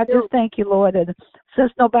 So I just thank you, Lord, and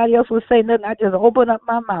since nobody else was saying nothing, I just open up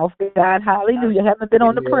my mouth, God. Hallelujah. I haven't been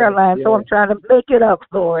on the prayer line, so I'm trying to make it up,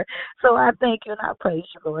 Lord. So I thank you and I praise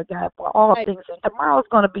you, Lord God, for all things. And tomorrow's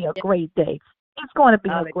going to be a great day. It's going to be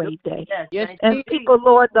a great day. And people,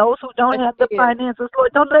 Lord, those who don't have the finances,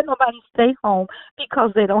 Lord, don't let nobody stay home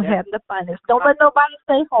because they don't have the finances. Don't let nobody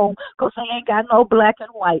stay home because they ain't got no black and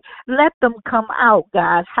white. Let them come out,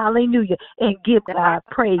 God, hallelujah, and give God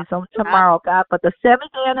praise on tomorrow, God, for the 7th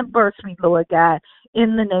anniversary, Lord God,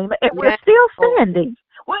 in the name of, and we're still standing.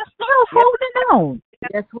 We're still holding on.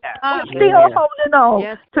 We're still holding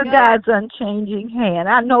on to God's unchanging hand.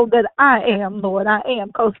 I know that I am, Lord. I am,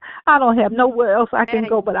 because I don't have nowhere else I can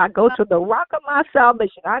go, but I go to the rock of my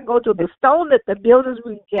salvation. I go to the stone that the builders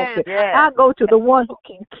rejected. I go to the one who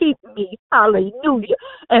can keep me. Hallelujah.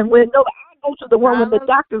 And when I go to the one when the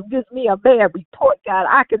doctor gives me a bad report, God,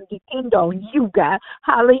 I can depend on you, God.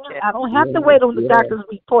 Hallelujah. I don't have to wait on the doctor's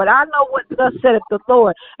report. I know what thus saith the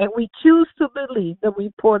Lord, and we choose to believe the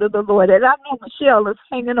report of the Lord. And I know Michelle is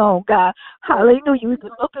hanging on, God. Hallelujah. We can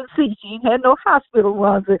look and see she ain't had no hospital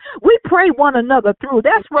runs. We pray one another through.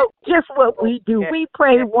 That's just what we do. We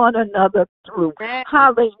pray one another through.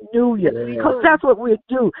 Hallelujah. Because that's what we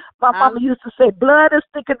do. My mama used to say, blood is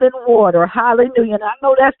thicker than water. Hallelujah. And I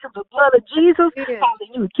know that's through the blood of Jesus.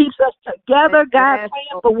 Hallelujah. Keeps us together, God,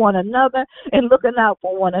 praying for one another and looking out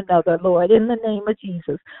for one another, Lord, in the name of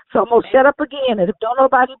Jesus. So I'm going to shut up again. And if don't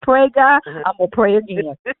nobody pray, God, I'm going to pray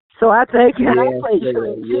again. So I thank you and I praise you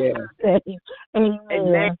in Jesus' name.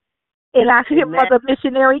 Amen. And I hear Mother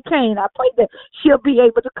Missionary Kane. I pray that she'll be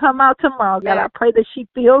able to come out tomorrow, God. I pray that she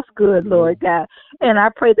feels good, Lord God. And I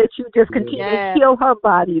pray that you just continue to heal her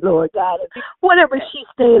body, Lord God. And whatever she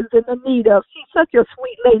stands in the need of, she's such a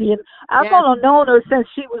sweet lady. And I've only known her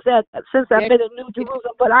since I've been in New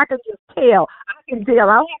Jerusalem, but I can just tell. I don't have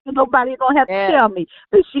to, nobody don't have to tell me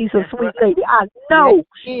that she's a sweet lady. I know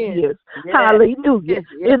she is. Hallelujah.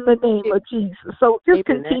 In the name of Jesus. So just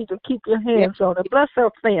continue to keep your hands on her. Bless her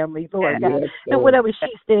family, Lord God. And whatever she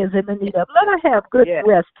stands in the need of, let her have good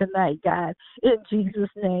rest tonight, God. In Jesus'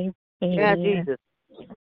 name. Amen.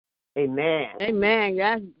 Amen. Amen.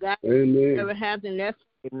 God never happened. That's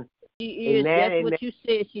she is. That's what you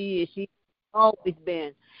said she is. She's always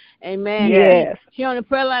been. Amen. Yes. She on the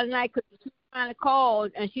prayer line tonight because she trying to call,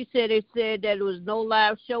 and she said they said that there was no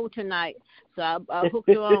live show tonight. So I hooked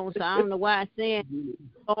her on. So I don't know why I'm saying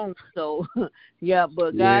on. So yeah,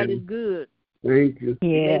 but God is good. Thank you.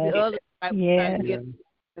 Maybe Yeah. others might Yeah. get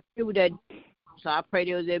a few that. So I pray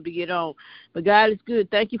they was able to get on. But God is good.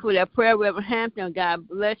 Thank you for that prayer, Reverend Hampton. God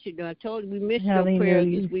bless you. I told you we missed your prayers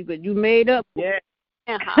Hallelujah. this week, but you made up. Yeah.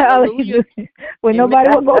 Hallelujah. When nobody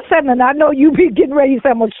was going to say nothing, I know you be getting ready to say,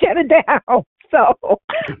 I'm going to shut it down. So,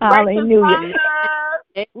 hallelujah.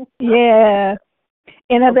 Yeah.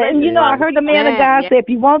 And you know, I heard the man of God say, if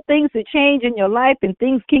you want things to change in your life and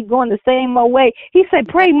things keep going the same old way, he said,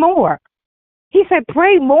 pray more. He said,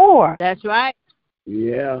 pray more. That's right.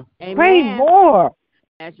 Yeah. Amen. Pray more.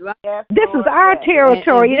 That's right. This is our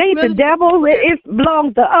territory. It ain't the devil. It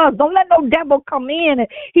belongs to us. Don't let no devil come in and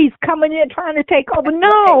he's coming in trying to take over.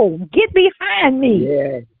 No. Get behind me.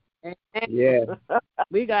 Yeah. Yeah.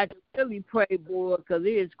 We got to really pray, boy, because it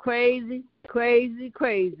is crazy, crazy,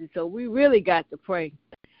 crazy. So we really got to pray.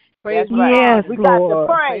 That's right. Yes, we Lord. got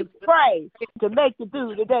to pray to make it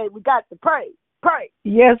through today. We got to pray.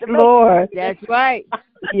 Yes, Lord. That's right.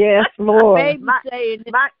 Yes, Lord.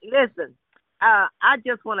 Listen, I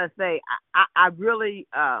just want to say I really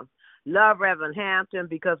love Reverend Hampton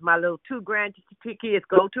because my little 2 grandkids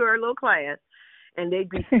go to her little class, and they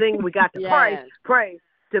be singing, we got to pray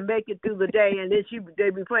to make it through the day, and then they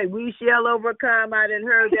be playing, we shall overcome. I didn't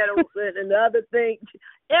heard that, and the other thing,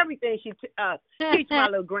 everything she teach my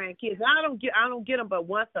little grandkids. I don't get them but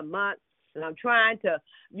once a month, and I'm trying to,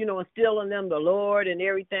 instill in them the Lord and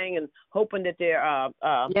everything, and hoping that their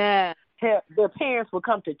parents will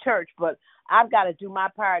come to church. But I've got to do my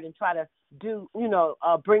part and try to do,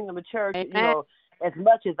 bring them to church, as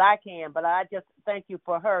much as I can. But I just thank you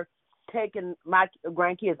for her taking my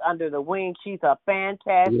grandkids under the wing. She's a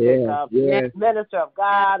fantastic minister of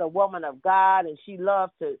God, a woman of God, and she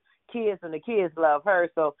loves the kids, and the kids love her.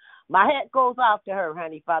 So my hat goes off to her,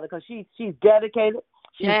 honey, Father, because she's dedicated.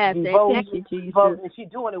 She's devoted, and she's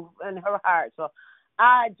doing it in her heart. So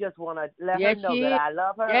I just want to let her know that I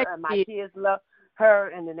love her, and my kids love her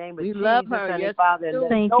in the name of Jesus. Love her, and Father, and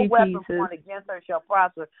thank no you, weapon Jesus. formed against her shall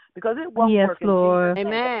prosper, because it won't Yes, work in Lord. Jesus'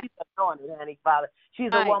 name. Amen. She's anointed, honey, Father.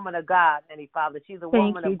 She's a woman of God, honey, Father. She's a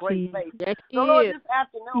woman of great faith. Yes, so, Lord, this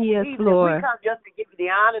afternoon, Yes, even Lord. if we come just to give you the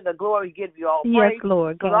honor, the glory, give you all Yes, praise.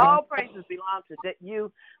 Lord Because God. all praises belong to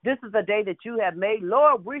you. This is the day that you have made.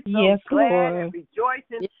 Lord, we're so Yes, glad Lord. and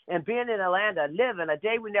rejoicing and being in a land of living, a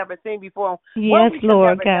day we never seen before. Yes, we shall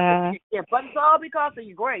Lord never, God. ever see again. But it's all because of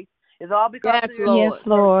your grace. It's all because of your Yes,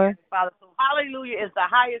 Lord. Father. So hallelujah is the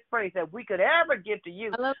highest praise that we could ever give to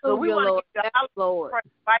you. Hallelujah, So we want Lord. to give you Lord.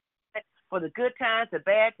 praise right for the good times, the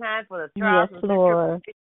bad times, for the trials Yes, and Lord.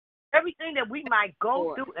 everything that we might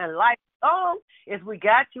go through in life. Long as we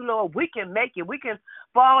got you, Lord, we can make it. We can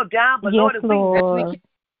fall down, but Yes, Lord, if Lord. we can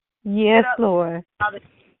Yes, get up, Lord. Father,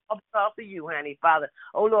 off to you, honey, Father.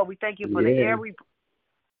 Oh Lord, we thank you for the air we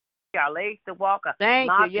our legs to walk.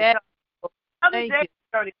 Thank you. Yes. Thank you.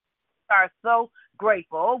 We are so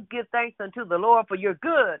grateful. Oh, give thanks unto the Lord for your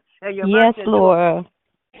good and your Yes, mercy. Lord.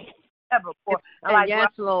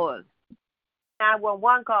 Yes, Lord.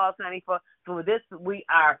 911 calls, honey, for this. We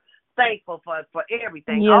are thankful for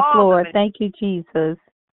everything. Yes, all Lord. Thank you, Jesus. In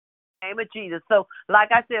the name of Jesus. So, like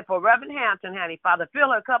I said, for Reverend Hampton, honey, Father,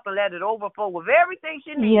 fill her cup and let it overflow with everything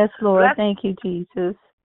she needs. Yes, Lord. Bless thank you, Jesus.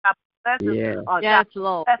 Yes,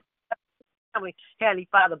 Lord. Family, honey,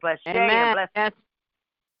 Father, bless Shay and bless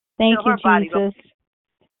Thank you, her body. Jesus.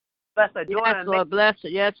 Bless her daughter. Yes, Lord. Bless her.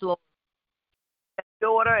 Yes, Lord.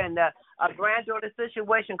 Daughter and a granddaughter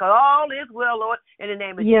situation, because all is well, Lord, in the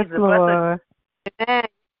name of yes, Jesus. Lord. Bless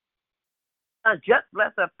her. Just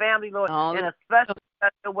bless her family, Lord, in a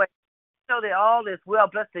special way. So that all is well.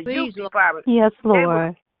 Bless the youth department. Yes,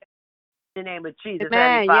 Lord. In the name of Jesus.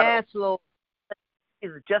 Amen. Yes, Lord.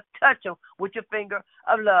 Jesus, just touch them with your finger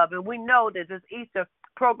of love. And we know that this Easter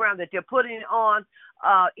program that you're putting on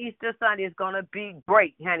Easter Sunday is going to be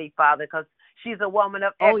great, honey, Father, because she's a woman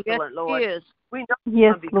of excellent, Lord. She is. We know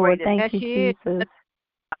yes, be Lord. great. Thank you, Jesus.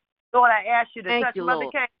 Lord, I ask you to touch you, Mother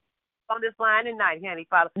Lord. Kay on this line tonight, honey,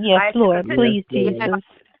 Father. Yes, Lord. Please, Jesus.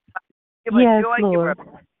 Give her yes, joy, Lord. give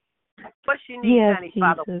her what she needs, yes, honey, Jesus.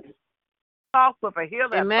 Father. Talk with her, heal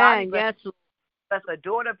her Amen. body. Yes, Lord. Bless her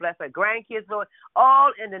daughter, bless her grandkids, Lord.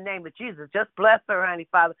 All in the name of Jesus. Just bless her, honey,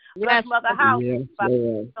 Father. Bless Yes, Mother House, yes,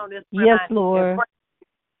 Father, on this yes, line. Lord.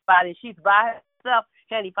 Body. She's by herself,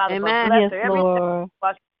 honey, Father. Amen. Bless yes, her. Lord.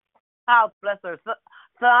 House, bless her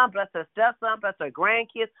son, bless her stepson, bless her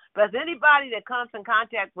grandkids, bless anybody that comes in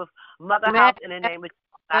contact with Mother Amen. House in the name of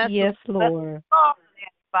Jesus. Yes, Lord.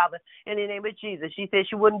 Father, in the name of Jesus. She said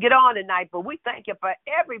she wouldn't get on tonight, but we thank you for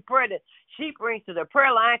every prayer that she brings to the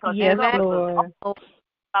prayer line. Yes, Lord.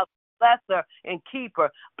 Bless her and keep her.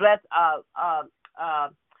 Bless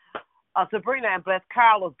Sabrina, and bless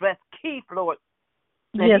Carlos, bless Keith, Lord.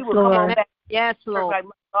 And yes, he will Lord. come on back. Yes, Lord. Like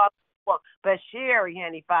bless Sherry,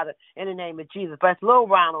 Handy Father, in the name of Jesus. Bless Lil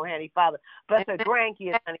Ronald, Handy Father. Bless her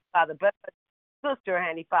grandkids, Handy Father. Bless her sister,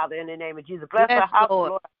 Handy Father, in the name of Jesus. Bless her house,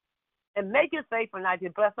 Lord. And make it safe for night.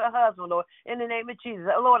 Bless her husband, Lord, in the name of Jesus.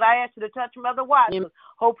 Lord, I ask you to touch Mother Watson.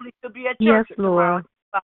 Hopefully she'll be at church tomorrow.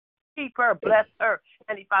 Keep her, bless her.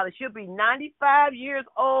 Handy Father, she'll be 95 years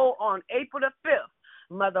old on April the 5th.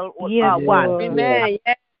 Mother Watson. Amen.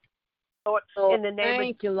 Yes. Lord, in the name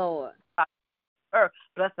Thank you, Lord. Her.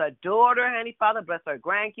 Bless her daughter, Handy Father. Bless her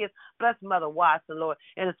grandkids. Bless Mother Watson, Lord,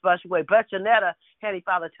 in a special way. Bless Janetta, Handy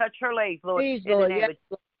Father. Touch her legs, Lord, Please, in Lord. the name of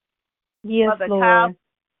Jesus. Yes, Mother Lord. Kyle, in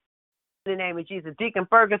the name of Jesus. Deacon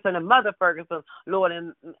Ferguson and Mother Ferguson, Lord,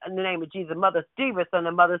 in the name of Jesus. Mother Stevenson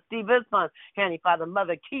and Mother Stevenson, Handy Father.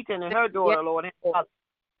 Mother Keaton and her daughter, Lord, Handy Father.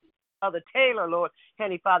 Mother Taylor, Lord,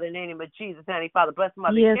 Handy Father, in the name of Jesus, Handy Father. Bless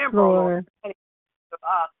Mother Kimbrough, Lord.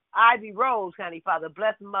 Ivy Rose, Handy Father.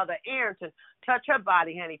 Bless Mother Arrington. Touch her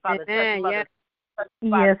body, Handy Father. Touch Mother.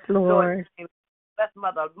 Yes, Lord. Bless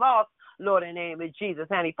Mother Moss, Lord, in the name of Jesus,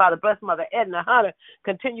 Handy Father. Bless Mother Edna Hunter.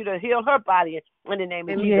 Continue to heal her body in the name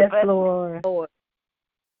of Jesus. Yes, bless Lord.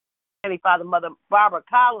 Handy Father, Mother Barbara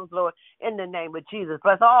Collins, Lord, in the name of Jesus.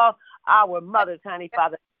 Bless all our mothers, Handy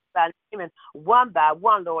Father, by name and one by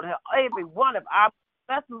one, Lord. Every one of our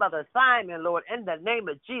bless Mother Simon, Lord, in the name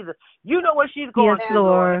of Jesus. You know what she's going through,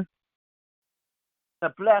 Lord.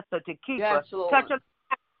 To bless her, to keep her. Lord. Touch her,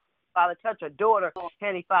 Father. Touch her daughter,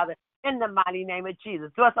 Handy Father, in the mighty name of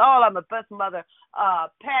Jesus. Bless all of them. Bless Mother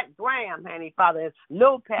Pat Graham, Handy Father.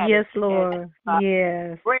 Lil Pat. Yes, Lord.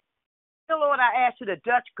 Yes. Lord, I asked you to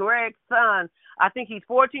touch Greg's son. I think he's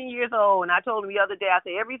 14 years old, and I told him the other day, I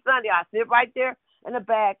said, every Sunday I sit right there in the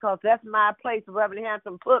back because that's my place Reverend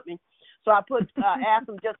Hanson put me. So I asked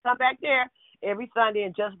him just come back there every Sunday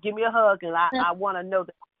and just give me a hug, and I want to know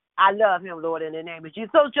that I love him, Lord, in the name of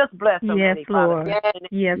Jesus. So just bless him, yes, Handy Lord. Father.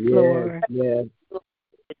 Yes, Lord. Yes.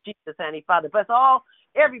 Jesus, Handy Father. Bless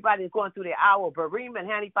everybody is going through the hour of bereavement,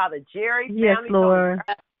 Handy Father. Jerry, yes, family, Lord.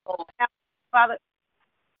 Father,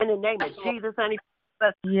 in the name of Jesus, Handy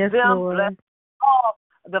Father. Bless yes, them, Lord. bless all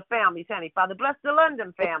the families, Handy Father. Bless the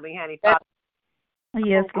London family, Handy Father.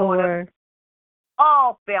 Yes, Lord.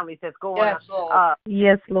 All families that's going on.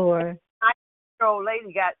 Yes, Lord. 9-year-old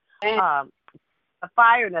lady got a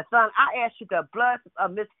fire in the sun. I ask you to bless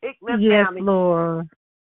Miss Hickman's family. Yes, Lord.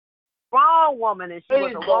 Strong woman, and she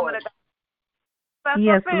was a woman of God. Bless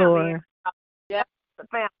yes, her family. Lord. Yes, the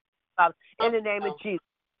family. Father, in the name of Jesus.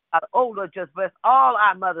 Father, oh, Lord, just bless all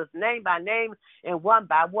our mothers, name by name and one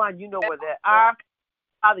by one. You know where they are.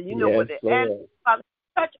 Father, you know where they're at. Father,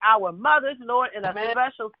 touch our mothers, Lord, in a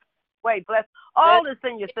special way. Bless all the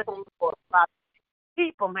senior citizens, Father.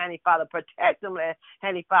 Keep them, Handy Father. Protect them,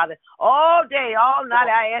 Handy Father. All day, all night,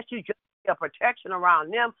 I ask you just a protection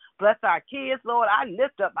around them. Bless our kids, Lord. I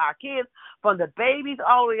lift up our kids from the babies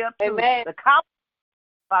all the way up to the college.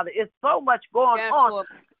 Father, it's so much going on.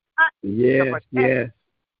 Yes, yes.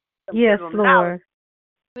 Yes, Lord.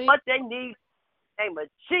 What they need in the name of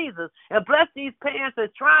Jesus. And bless these parents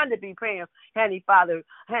that's trying to be parents, Handy Father.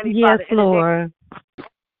 Handy yes, Father. Lord.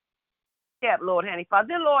 Yeah, Lord, Handy Father.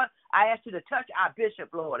 Then, Lord, I ask you to touch our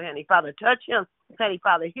bishop, Lord, Handy Father. Touch him, Handy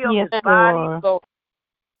Father. Heal yes, his body. Lord.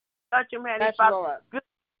 Touch him, Handy Father.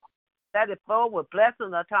 Let it flow with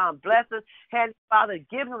blessings upon blessings. Handy Father,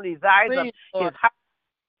 give him desires of his heart.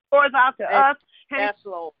 Pours out to us. Handy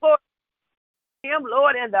Father. Him,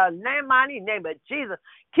 Lord, in the mighty name of Jesus.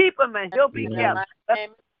 Keep him and he'll be kept.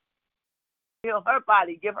 Heal her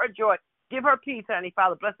body. Give her joy. Give her peace, Handy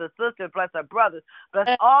Father. Bless her sister. Bless her brothers.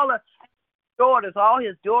 Bless all the daughters, all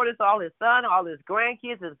his son, all his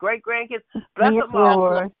grandkids, his great-grandkids. Bless them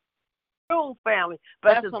all. True family.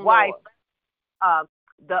 Bless his wife.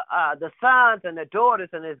 The sons and the daughters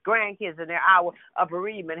and his grandkids in their hour of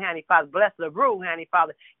bereavement, Handy Father. Bless LaRue, Handy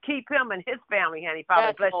Father. Keep him and his family, Handy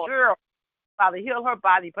Father. Bless Cheryl. Father, heal her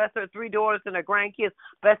body. Bless her 3 daughters and her grandkids.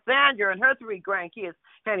 Bless Sandra and her 3 grandkids,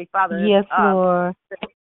 Handy Father. Yes, Lord.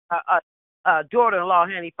 Daughter-in-law,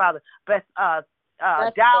 Handy Father. Bless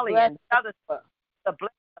Dolly and others. Bless the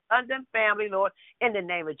London family, Lord, in the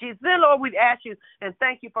name of Jesus. Then, Lord, we ask you and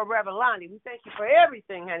thank you for Reverend Lonnie. We thank you for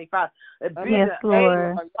everything, Handy Father. Yes,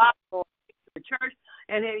 Lord. The church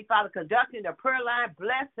and Handy Father conducting the prayer line.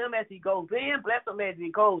 Bless him as he goes in. Bless him as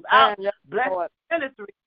he goes out. Bless the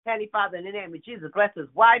ministry. Handy Father, in the name of Jesus, bless his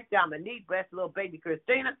wife, Dominique, bless little baby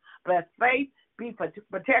Christina, bless Faith, be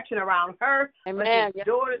protection around her, bless his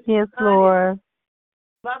daughters, yes, Lord.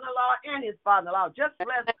 Mother-in-law and his father-in-law. Just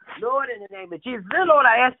bless, Lord, in the name of Jesus. Then, Lord,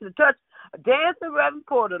 I ask you to touch Dancing Reverend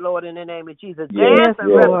Porter, Lord, in the name of Jesus. Yes,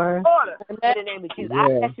 Dancing Reverend Porter, in the name of Jesus. Yes.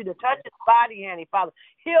 I ask you to touch his body, Handy Father.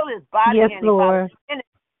 Heal his body, Yes, Handy Lord. Father. In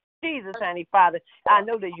Jesus, Handy Father. I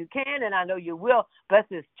know that you can, and I know you will. Bless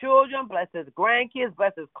his children, bless his grandkids,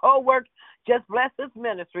 bless his co-workers. Just bless this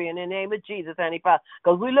ministry in the name of Jesus, Handy Father.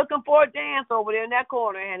 Because we're looking for a dance over there in that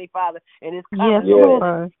corner, Handy Father. And it's coming. Yes,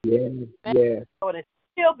 Lord. Yes. Lord, and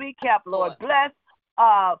she'll be kept, Lord. Bless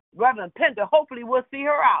Reverend Pender. Hopefully we'll see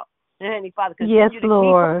her out. And Handy Father, Yes, continue to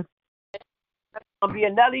Lord. keep her. It'll be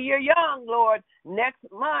another year young, Lord, next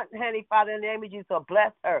month, Handy Father, in the name of Jesus. So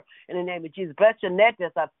bless her in the name of Jesus. Bless Jeanette,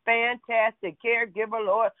 that's a fantastic caregiver,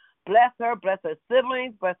 Lord. Bless her, bless her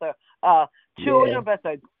siblings, bless her children, bless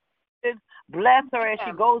her. Bless her as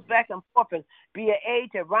she goes back and forth and be an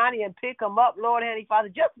aid to Ronnie and pick him up, Lord, Handy Father.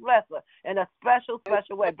 Just bless her in a special,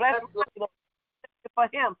 special way. Bless Ronnie, Lord, for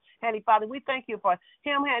him, Handy Father. We thank you for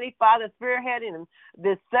him, Handy Father, spearheading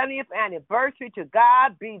this 70th anniversary. To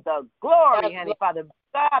God be the glory, Handy Father.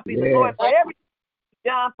 God be the glory for everything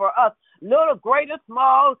done for us, little, great, or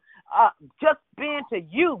small, just being to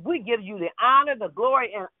you. We give you the honor, the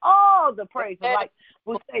glory, and all the praise. Like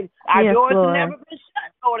we say, our doors have never been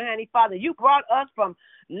shut, Lord, Handy Father. You brought us from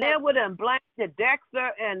Linwood and Blank to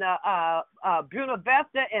Dexter and Buena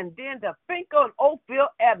Vista, and then to Finkel and Oakville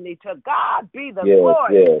Avenue. To God be the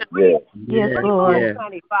glory. Yes, Lord.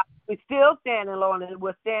 Handy Father. We're still standing, Lord, and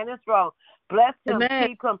we're standing strong. Bless him,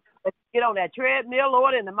 keep him. Let's get on that treadmill,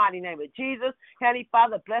 Lord, in the mighty name of Jesus. Handy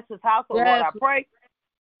Father, bless his household, Lord, I pray.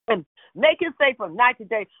 And make him safe from night to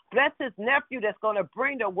day. Bless his nephew that's going to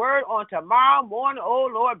bring the word on tomorrow morning. Oh,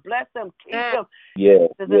 Lord, bless him, keep him. Bless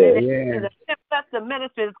the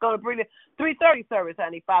ministry that's going to bring the 3:30 service,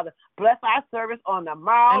 Handy Father. Bless our service on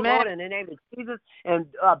tomorrow, Lord, in the name of Jesus. And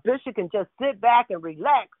Bishop can just sit back and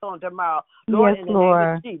relax on tomorrow, Lord, in the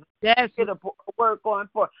name of Jesus. Get a word going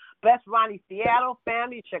for. Bless Ronnie Seattle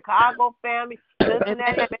family, Chicago family,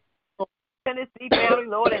 Cincinnati family, Tennessee family,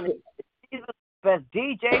 Lord, and Jesus. Bless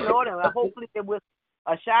DJ, Lord, and hopefully there was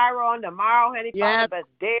a Shira on tomorrow, Handy Father. Bless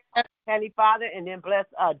Dave, Handy Father, and then bless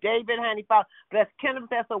David, Handy Father. Bless Kenneth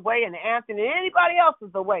that's away, and Anthony, and anybody else is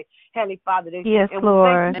away, Handy Father. Yes, and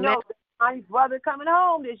Lord. We thank you, Ronnie's brother coming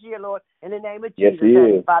home this year, Lord, in the name of Jesus,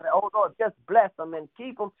 Handy Father. Oh, Lord, just bless them and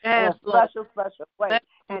keep them in a special, special way.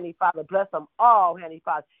 Handy Father, bless them all, Handy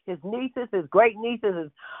Father. His nieces, his great nieces,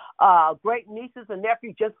 his great-nieces and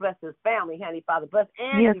nephews, just bless his family, Handy Father. Bless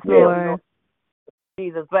Andy's family, Lord.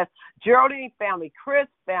 Jesus, bless Geraldine family, Chris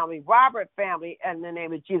family, Robert family, in the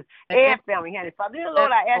name of Jesus. Ed family, Handy Father. Dear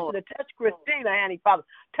Lord, I ask you to touch Christina, Handy Father.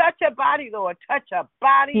 Touch her body, Lord. Touch her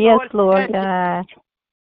body, Lord. Yes, Lord God.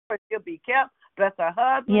 She'll be kept. Bless her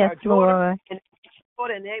husband, yes, her daughter. Lord.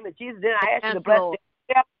 Lord, in the name of Jesus. Then I ask you to bless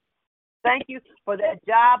them. Thank you for that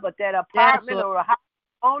job, but that apartment or a house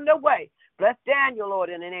on the way. Bless Daniel, Lord,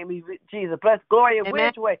 in the name of Jesus. Bless Gloria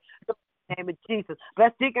Ridgeway, in the name of Jesus.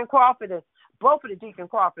 Bless Deacon Crawford, both of the Deacon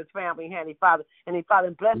Crawford's family, Handy Father. And Handy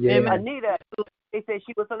Father, bless Anita. They said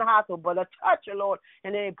she was in the hospital, but a touch her, Lord,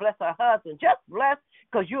 and then bless her husband. Just bless,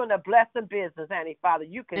 because you're in the blessing business, Handy Father.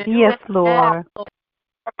 You can do yes, it. Lord.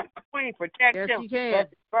 Queen, protect him. You can. Bless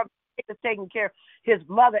his brother taking care of his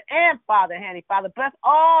mother and father, Handy Father. Bless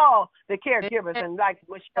all the caregivers, and like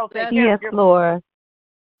Michelle said, yes, Lord.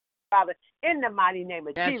 Father, in the mighty name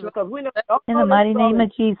of Jesus, because we know in the mighty name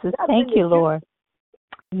of Jesus. Thank you, Lord.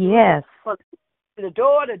 Yes. The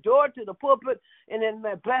door to the pulpit, and then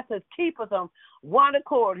bless us, keep us on one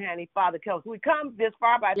accord, Handy Father, because we come this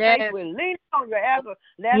far by faith. We're leaning on your everlasting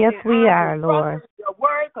yes, we are, Lord. Your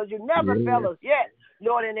word, because you never fail us yet,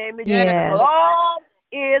 Lord, in the name of Jesus. All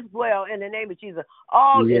is well in the name of Jesus.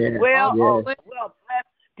 All is well. All is well. Bless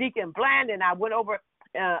Deacon Blandon. I went over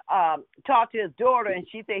talked to his daughter, and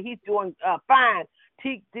she said he's doing fine.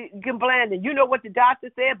 Deacon Blandon, you know what the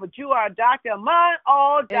doctor said, but you are a doctor among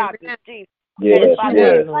all doctors. Jesus. Yes, I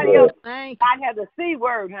have the C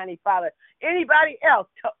word, Honey Father. Anybody else,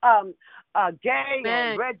 Gay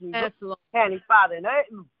and Reggie, Honey Father, and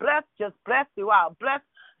just bless throughout. Bless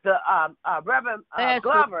the Reverend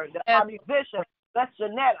Glover, the musician. Bless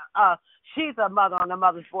Jeanette. She's a mother on the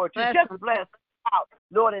mother's board. Just bless out,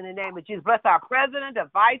 Lord, in the name of Jesus. Bless our president, the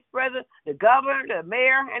vice president, the governor, the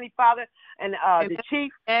mayor, Handy Father, and the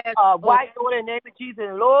chief white, Lord, in the name of Jesus.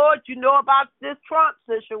 And Lord, you know about this Trump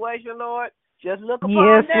situation, Lord. Just look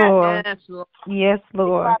upon that. Lord. Yes,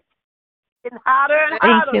 Lord. Getting hotter and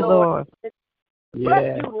hotter, Thank you, Lord.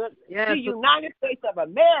 Bless you, the United States of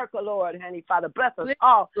America, Lord, Handy Father. Bless us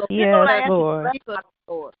all. Yes, Lord.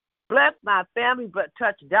 Bless my family, but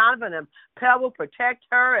touch Donovan and Pebble, protect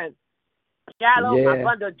her, and Shallow, my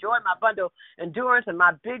bundle of joy, my bundle of endurance, and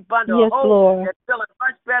my big bundle Yes, of hope. Lord. That's feeling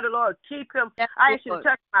much better, Lord. Keep him. I ask you to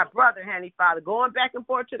touch my brother, Heavenly Father, going back and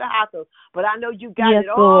forth to the hospital. But I know you got Yes, it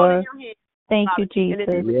all in Lord. your hands. Thank Father. you, Jesus. In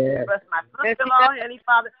the name of Jesus, bless my sister-in-law, Heavenly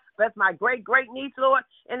Father. Bless my great-great-niece, Lord.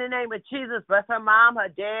 In the name of Jesus, bless her mom, her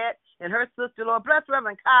dad, and her sister, Lord. Bless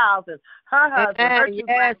Reverend Kyles and her husband, her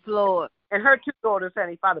two Lord. and her two daughters,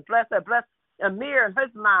 Heavenly Father. Bless her. Bless Amir and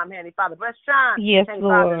his mom, Heavenly Father. Bless Sean, Yes, Heavenly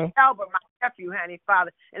Lord. Father. And Albert, my nephew, Heavenly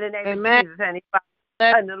Father. In the name of Jesus, Heavenly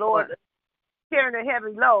Father. And the Lord carrying a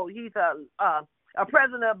heavy load. He's a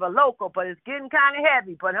president of a local, but it's getting kind of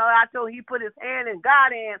heavy. But I told him he put his hand in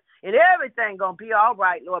God's hand, and everything going to be all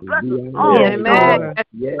right, Lord. Bless us all. Yes, Lord.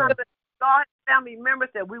 God, family members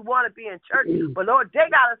that we want to be in church, but Lord, they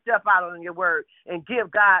got to step out on your word and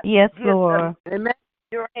give God. Yes, Lord. Amen.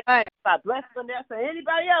 Bless Vanessa.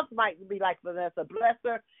 Anybody else might be like Vanessa. Bless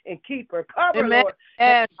her and keep her. Cover, Lord.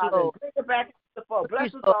 Yes, Lord. Bring her back to the fold.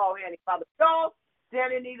 Bless us all, Heavenly Father. Y'all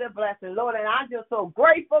stand in need of blessing, Lord. And I'm just so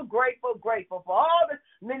grateful for all the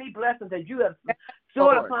many blessings that you have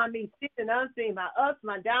stored upon me, seen and unseen. My ups,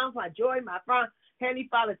 my downs, my joy, my front. Heavenly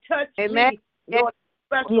Father, touch me, Lord,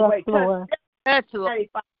 special way. Touch Heavenly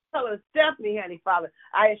Father. Tell her Stephanie, Heavenly Father.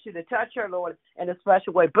 I ask you to touch her, Lord, in a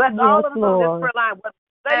special way. Bless all of us on this prayer line. Whether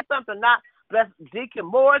say something or not, bless Deacon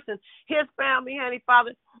Morris and his family, Heavenly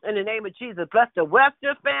Father, in the name of Jesus. Bless the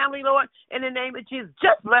Webster family, Lord, in the name of Jesus.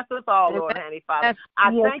 Just bless us all, Lord, Heavenly Father.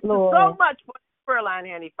 I thank you so much for the prayer line,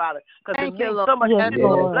 Heavenly Father, because it means so much. Yes,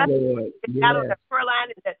 Lord. Bless out on the prayer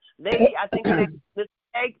line, and that lady, I think her name is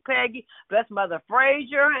Peggy. Bless Mother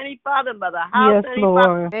Frazier, Heavenly Father, Mother House, Yes, Heavenly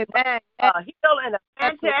Lord. Father. Heal and a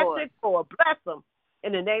fantastic for. Bless them.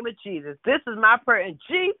 In the name of Jesus. This is my prayer. In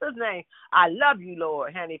Jesus' name, I love you,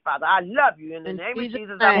 Lord, Heavenly Father. I love you. In the name of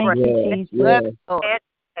Jesus, I pray.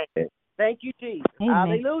 Thank you, Jesus. Amen.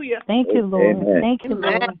 Hallelujah. Thank you, Lord. Amen. Thank you,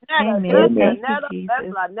 Lord. Amen. Amen. Bless Thank you,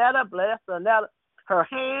 Jesus. Lanetta. Bless Lanetta. Her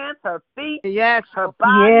hands, her feet, her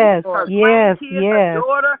body, Yes, her yes, grandkids, yes. her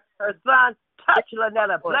daughter, her son. Touch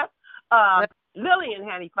Lanetta. Bless Lillian,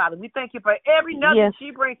 Heavenly Father. We thank you for every nugget she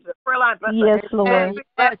brings to the prayer line. Bless Yes, her. Lord.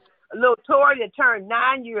 Bless little Tori that turned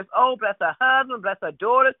 9 years old. Bless her husband. Bless her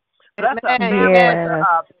daughters. Bless her family. Yes.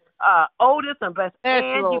 Bless her Otis, and bless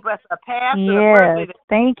Angie. Bless her pastor. Yes.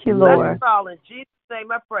 Thank you, bless Lord. us all. In Jesus' name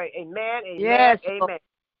I pray. Amen. Amen. Yes. Amen.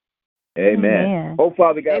 Amen. Amen. Oh,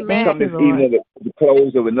 Father God, we come this you, Lord. evening at the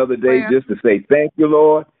close of another day just to say thank you,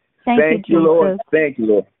 Lord. Thank you, Lord. Jesus. Thank you,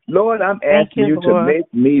 Lord. Lord, I'm Thank asking you, you to Lord.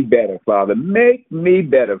 make me better, Father. Make me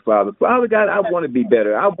better, Father. Father God, I want to be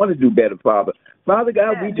better. I want to do better, Father. Father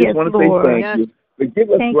God, we just Yes, want to Lord. say thank you. Forgive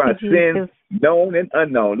us Thank for our you, sins, Jesus. known and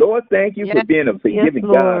unknown. Lord, thank you for being a forgiving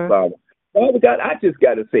Yes, God, Lord. Father. Father God, I just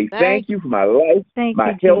got to say thank you for my life, Thank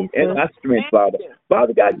my you, health, and Jesus. my strength, Father.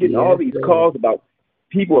 Father God, getting all these calls about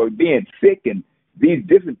people are being sick and these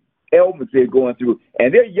different ailments they're going through,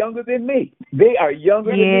 and they're younger than me. They are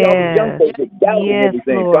younger than me. All the young folks are doubting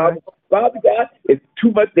everything. Lord. Father God, it's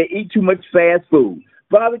too much. They eat too much fast food.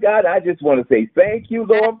 Father God, I just want to say thank you,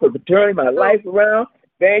 Lord, for turning my life around.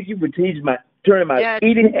 Thank you for turning my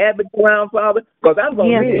eating habits around, Father, because I'm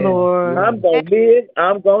going to live. Lord. I'm going to live.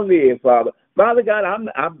 I'm going to live, Father. Father God,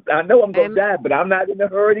 I know I'm going to die, but I'm not in a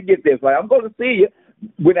hurry to get there, Father. I'm going to see you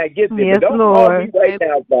when I get there. Yes, but don't Lord. call me right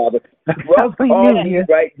now, Father. Don't call me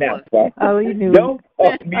right now, Father. Hallelujah. Don't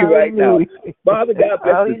call me right now. Father God,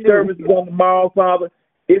 bless the services on tomorrow, Father.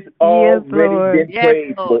 It's already been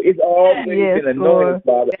prayed for. It's already been anointed,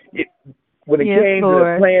 Father. When it came to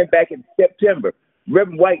the plan back in September,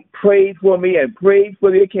 Reverend White prayed for me and prayed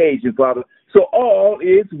for the occasion, Father. So all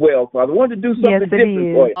is well, Father. I wanted to do something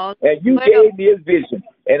different for you. And you gave me a vision,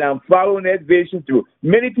 and I'm following that vision through.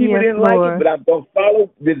 Many people didn't like it, but I'm going to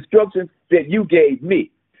follow the instructions that you gave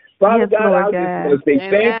me. Father God, I just want to say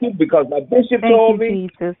thank you because my bishop told me,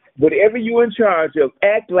 whatever you're in charge of,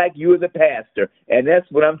 act like you're the pastor. And that's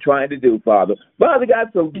what I'm trying to do, Father. Father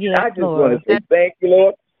God, so I just want to say thank you,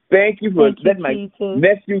 Lord. Thank you for letting my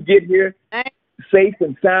nephew get here safe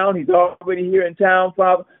and sound. He's already here in town,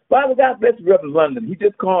 Father. Father God, bless Reverend London. He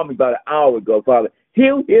just called me about an hour ago, Father.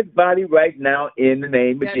 Heal his body right now in the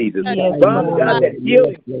name of Jesus. Father God, that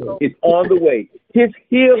healing is on the way. His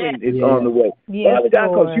healing is on the way. Father God,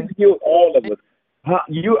 because you healed all of us.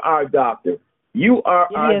 You are our doctor. You are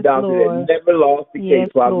our doctor that never lost the case,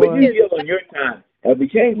 Father. But you heal on your time. And we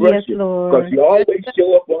can't rush you because you always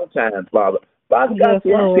show up on time, Father. Father God,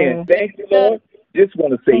 so I'm saying thank you, Lord. Just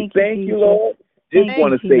want to say thank you, Lord. Just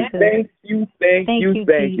want to say thank you.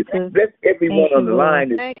 Bless everyone on the line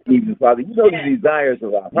this evening, Father. You know the desires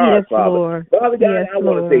of our heart, Father. Father God, I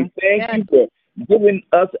want to say thank you for giving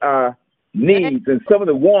us our needs and some of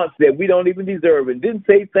the wants that we don't even deserve and didn't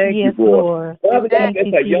say thank you for. Father God,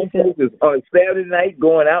 that's our young folks is on Saturday night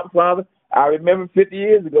going out, Father. I remember 50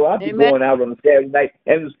 years ago, I'd be going out on a Saturday night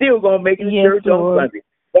and still going to make it to church on Sunday.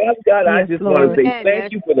 Father God, I just want to say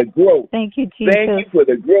thank you for the growth. Thank you, Jesus. Thank you for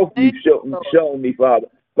the growth you've shown me, Father.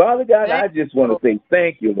 Father God, I just want to say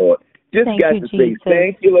thank you, Lord. Just got to say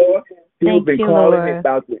thank you, Lord. People have been calling me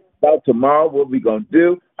about tomorrow, what we're going to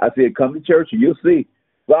do. I said, come to church and you'll see.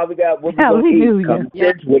 Father God, what we're going to eat. Come to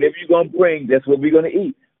church, whatever you're going to bring, that's what we're going to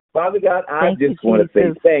eat. Father God, I just want to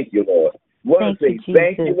say thank you, Lord. Want to say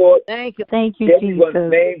thank you, Lord. Thank you, Everyone's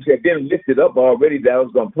names have been lifted up already that I was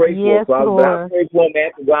going to pray for, Father. Lord. But I'll pray for them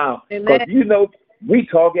after a while. Because, you know, we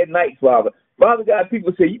talk at night, Father. Father God,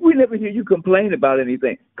 people say, we never hear you complain about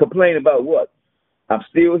anything. Complain about what? I'm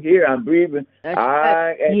still here. I'm breathing.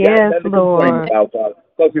 I ain't got nothing to complain about, Father.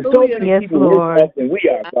 Because there's so many people worse off than we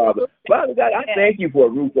are, Father. Father God, I thank you for a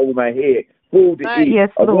roof over my head, food to eat,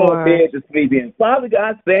 a warm bed to sleep in. Father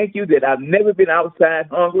God, thank you that I've never been outside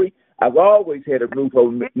hungry. I've always had a roof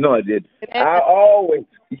over me. No, I did. I've always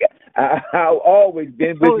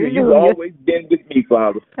been with you. You've always been with me,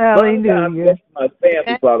 Father. Father God, bless my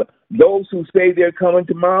family, Father. Those who say they're coming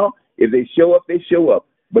tomorrow, if they show up, they show up.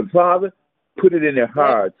 But, Father, put it in their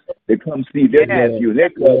hearts to come see their nephew and their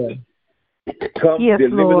cousin. Come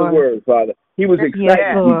deliver the word, Father. He was excited.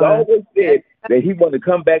 He's always said that he wanted to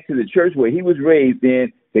come back to the church where he was raised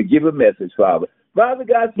in to give a message, Father. Father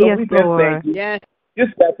God, so we can thank you.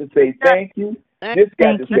 Just got to say thank you. Just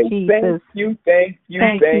got to say thank you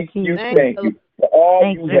for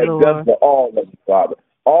all you have done for all of us, Father.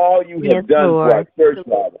 All you have done for our church,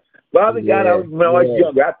 Father. Father God, when I was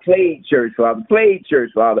younger, I played church,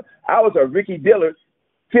 Father. I was a Ricky Dillard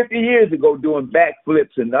 50 years ago doing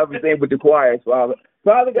backflips and everything with the choirs, Father.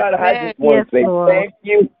 Father God, I just want to say thank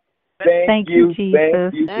you. Thank you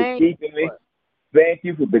for keeping me. Thank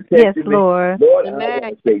you for protecting me. Lord, I want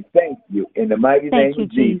to say thank you in the mighty name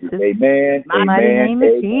of Jesus. Amen. In the mighty name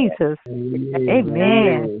of Jesus.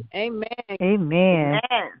 Amen.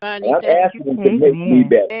 I'm asking you to make me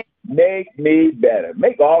better. Make me better.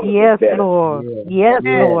 Make all of us better. Lord. Yes,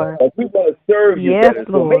 Lord. Because we want to serve you better.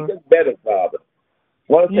 So make us better, Father. I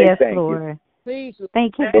want to say thank you. Please.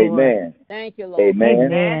 Thank you, Lord. Amen. Thank you, Lord.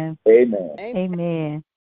 Amen.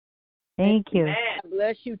 Thank you. God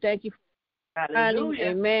bless you. Thank you. Hallelujah.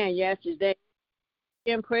 Amen. Yes, today.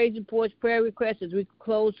 And praise reports, prayer requests as we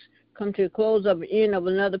come to the close of the end of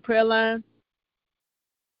another prayer line.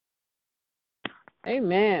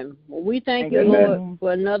 Amen. Well, we thank you, Lord,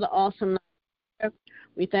 for another awesome night.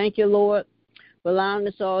 We thank you, Lord, for allowing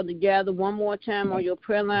us all to gather one more time on your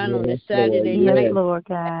prayer line on this Saturday night. Yes, Lord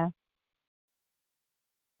God.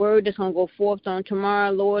 Word that's going to go forth on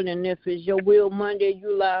tomorrow, Lord, and if it's your will Monday,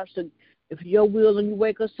 you allow us to. If your will and you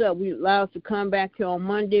wake us up, we allow us to come back here on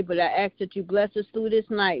Monday, but I ask that you bless us through this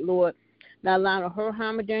night, Lord. Now allow her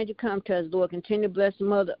Hamadan to come to us, Lord. Continue to bless the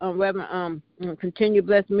mother, continue to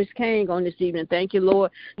bless Miss King on this evening. Thank you, Lord.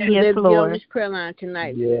 Yes, Lord. Be on this prayer line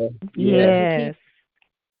tonight. Yes.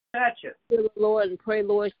 Gotcha. Lord, and pray,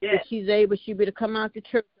 Lord, that she's able to come out to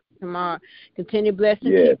church tomorrow. Continue to bless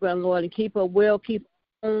and keep her, Lord, and keep her well, keep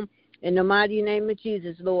her home. In the mighty name of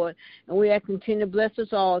Jesus, Lord. And we ask continue to bless us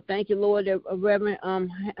all. Thank you, Lord, that Reverend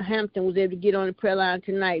Hampton was able to get on the prayer line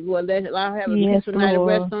tonight. Lord, allow her to have a peaceful night of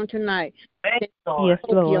rest on tonight. Thank you, Lord. Yes,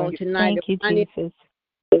 Lord. Tonight. Thank you, Jesus.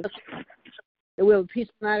 That we'll have a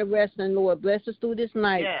peaceful night of rest, and Lord, bless us through this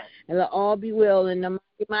night. And let all be well in the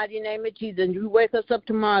mighty name of Jesus. And you wake us up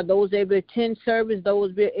tomorrow, those able to attend service,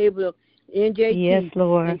 those be able to NJT. Yes,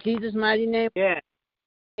 Lord. In Jesus' mighty name. Amen.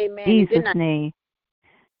 Jesus' name.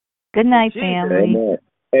 Good night, family. Amen.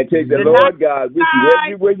 And take the Lord God with you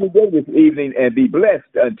everywhere you go this evening and be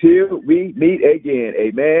blessed until we meet again.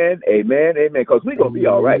 Amen. Because we're going to be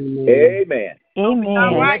all right. Amen.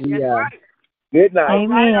 All right. Good night.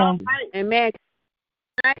 Amen.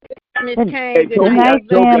 Good night,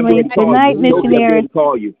 family. Good night, missionary.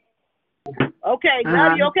 Call you. Okay.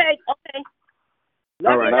 Love you. Okay.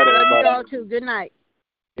 All right. Love you all too. Good night.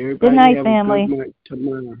 Everybody good night, family. Good night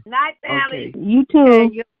tomorrow. Night, family. Okay. You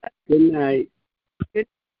too. Good night.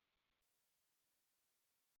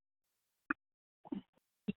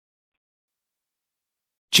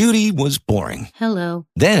 Judy was boring. Hello.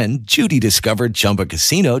 Then Judy discovered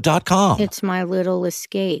ChumbaCasino.com. It's my little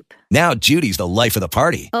escape. Now Judy's the life of the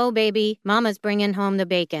party. Oh, baby, mama's bringing home the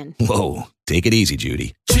bacon. Whoa, take it easy,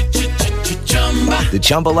 Judy. The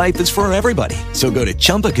Chumba life is for everybody. So go to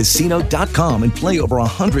ChumbaCasino.com and play over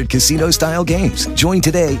 100 casino-style games. Join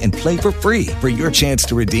today and play for free for your chance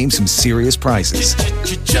to redeem some serious prizes.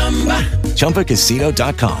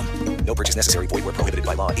 ChumbaCasino.com. No purchase necessary. Void where prohibited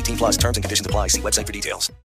by law. 18 plus terms and conditions apply. See website for details.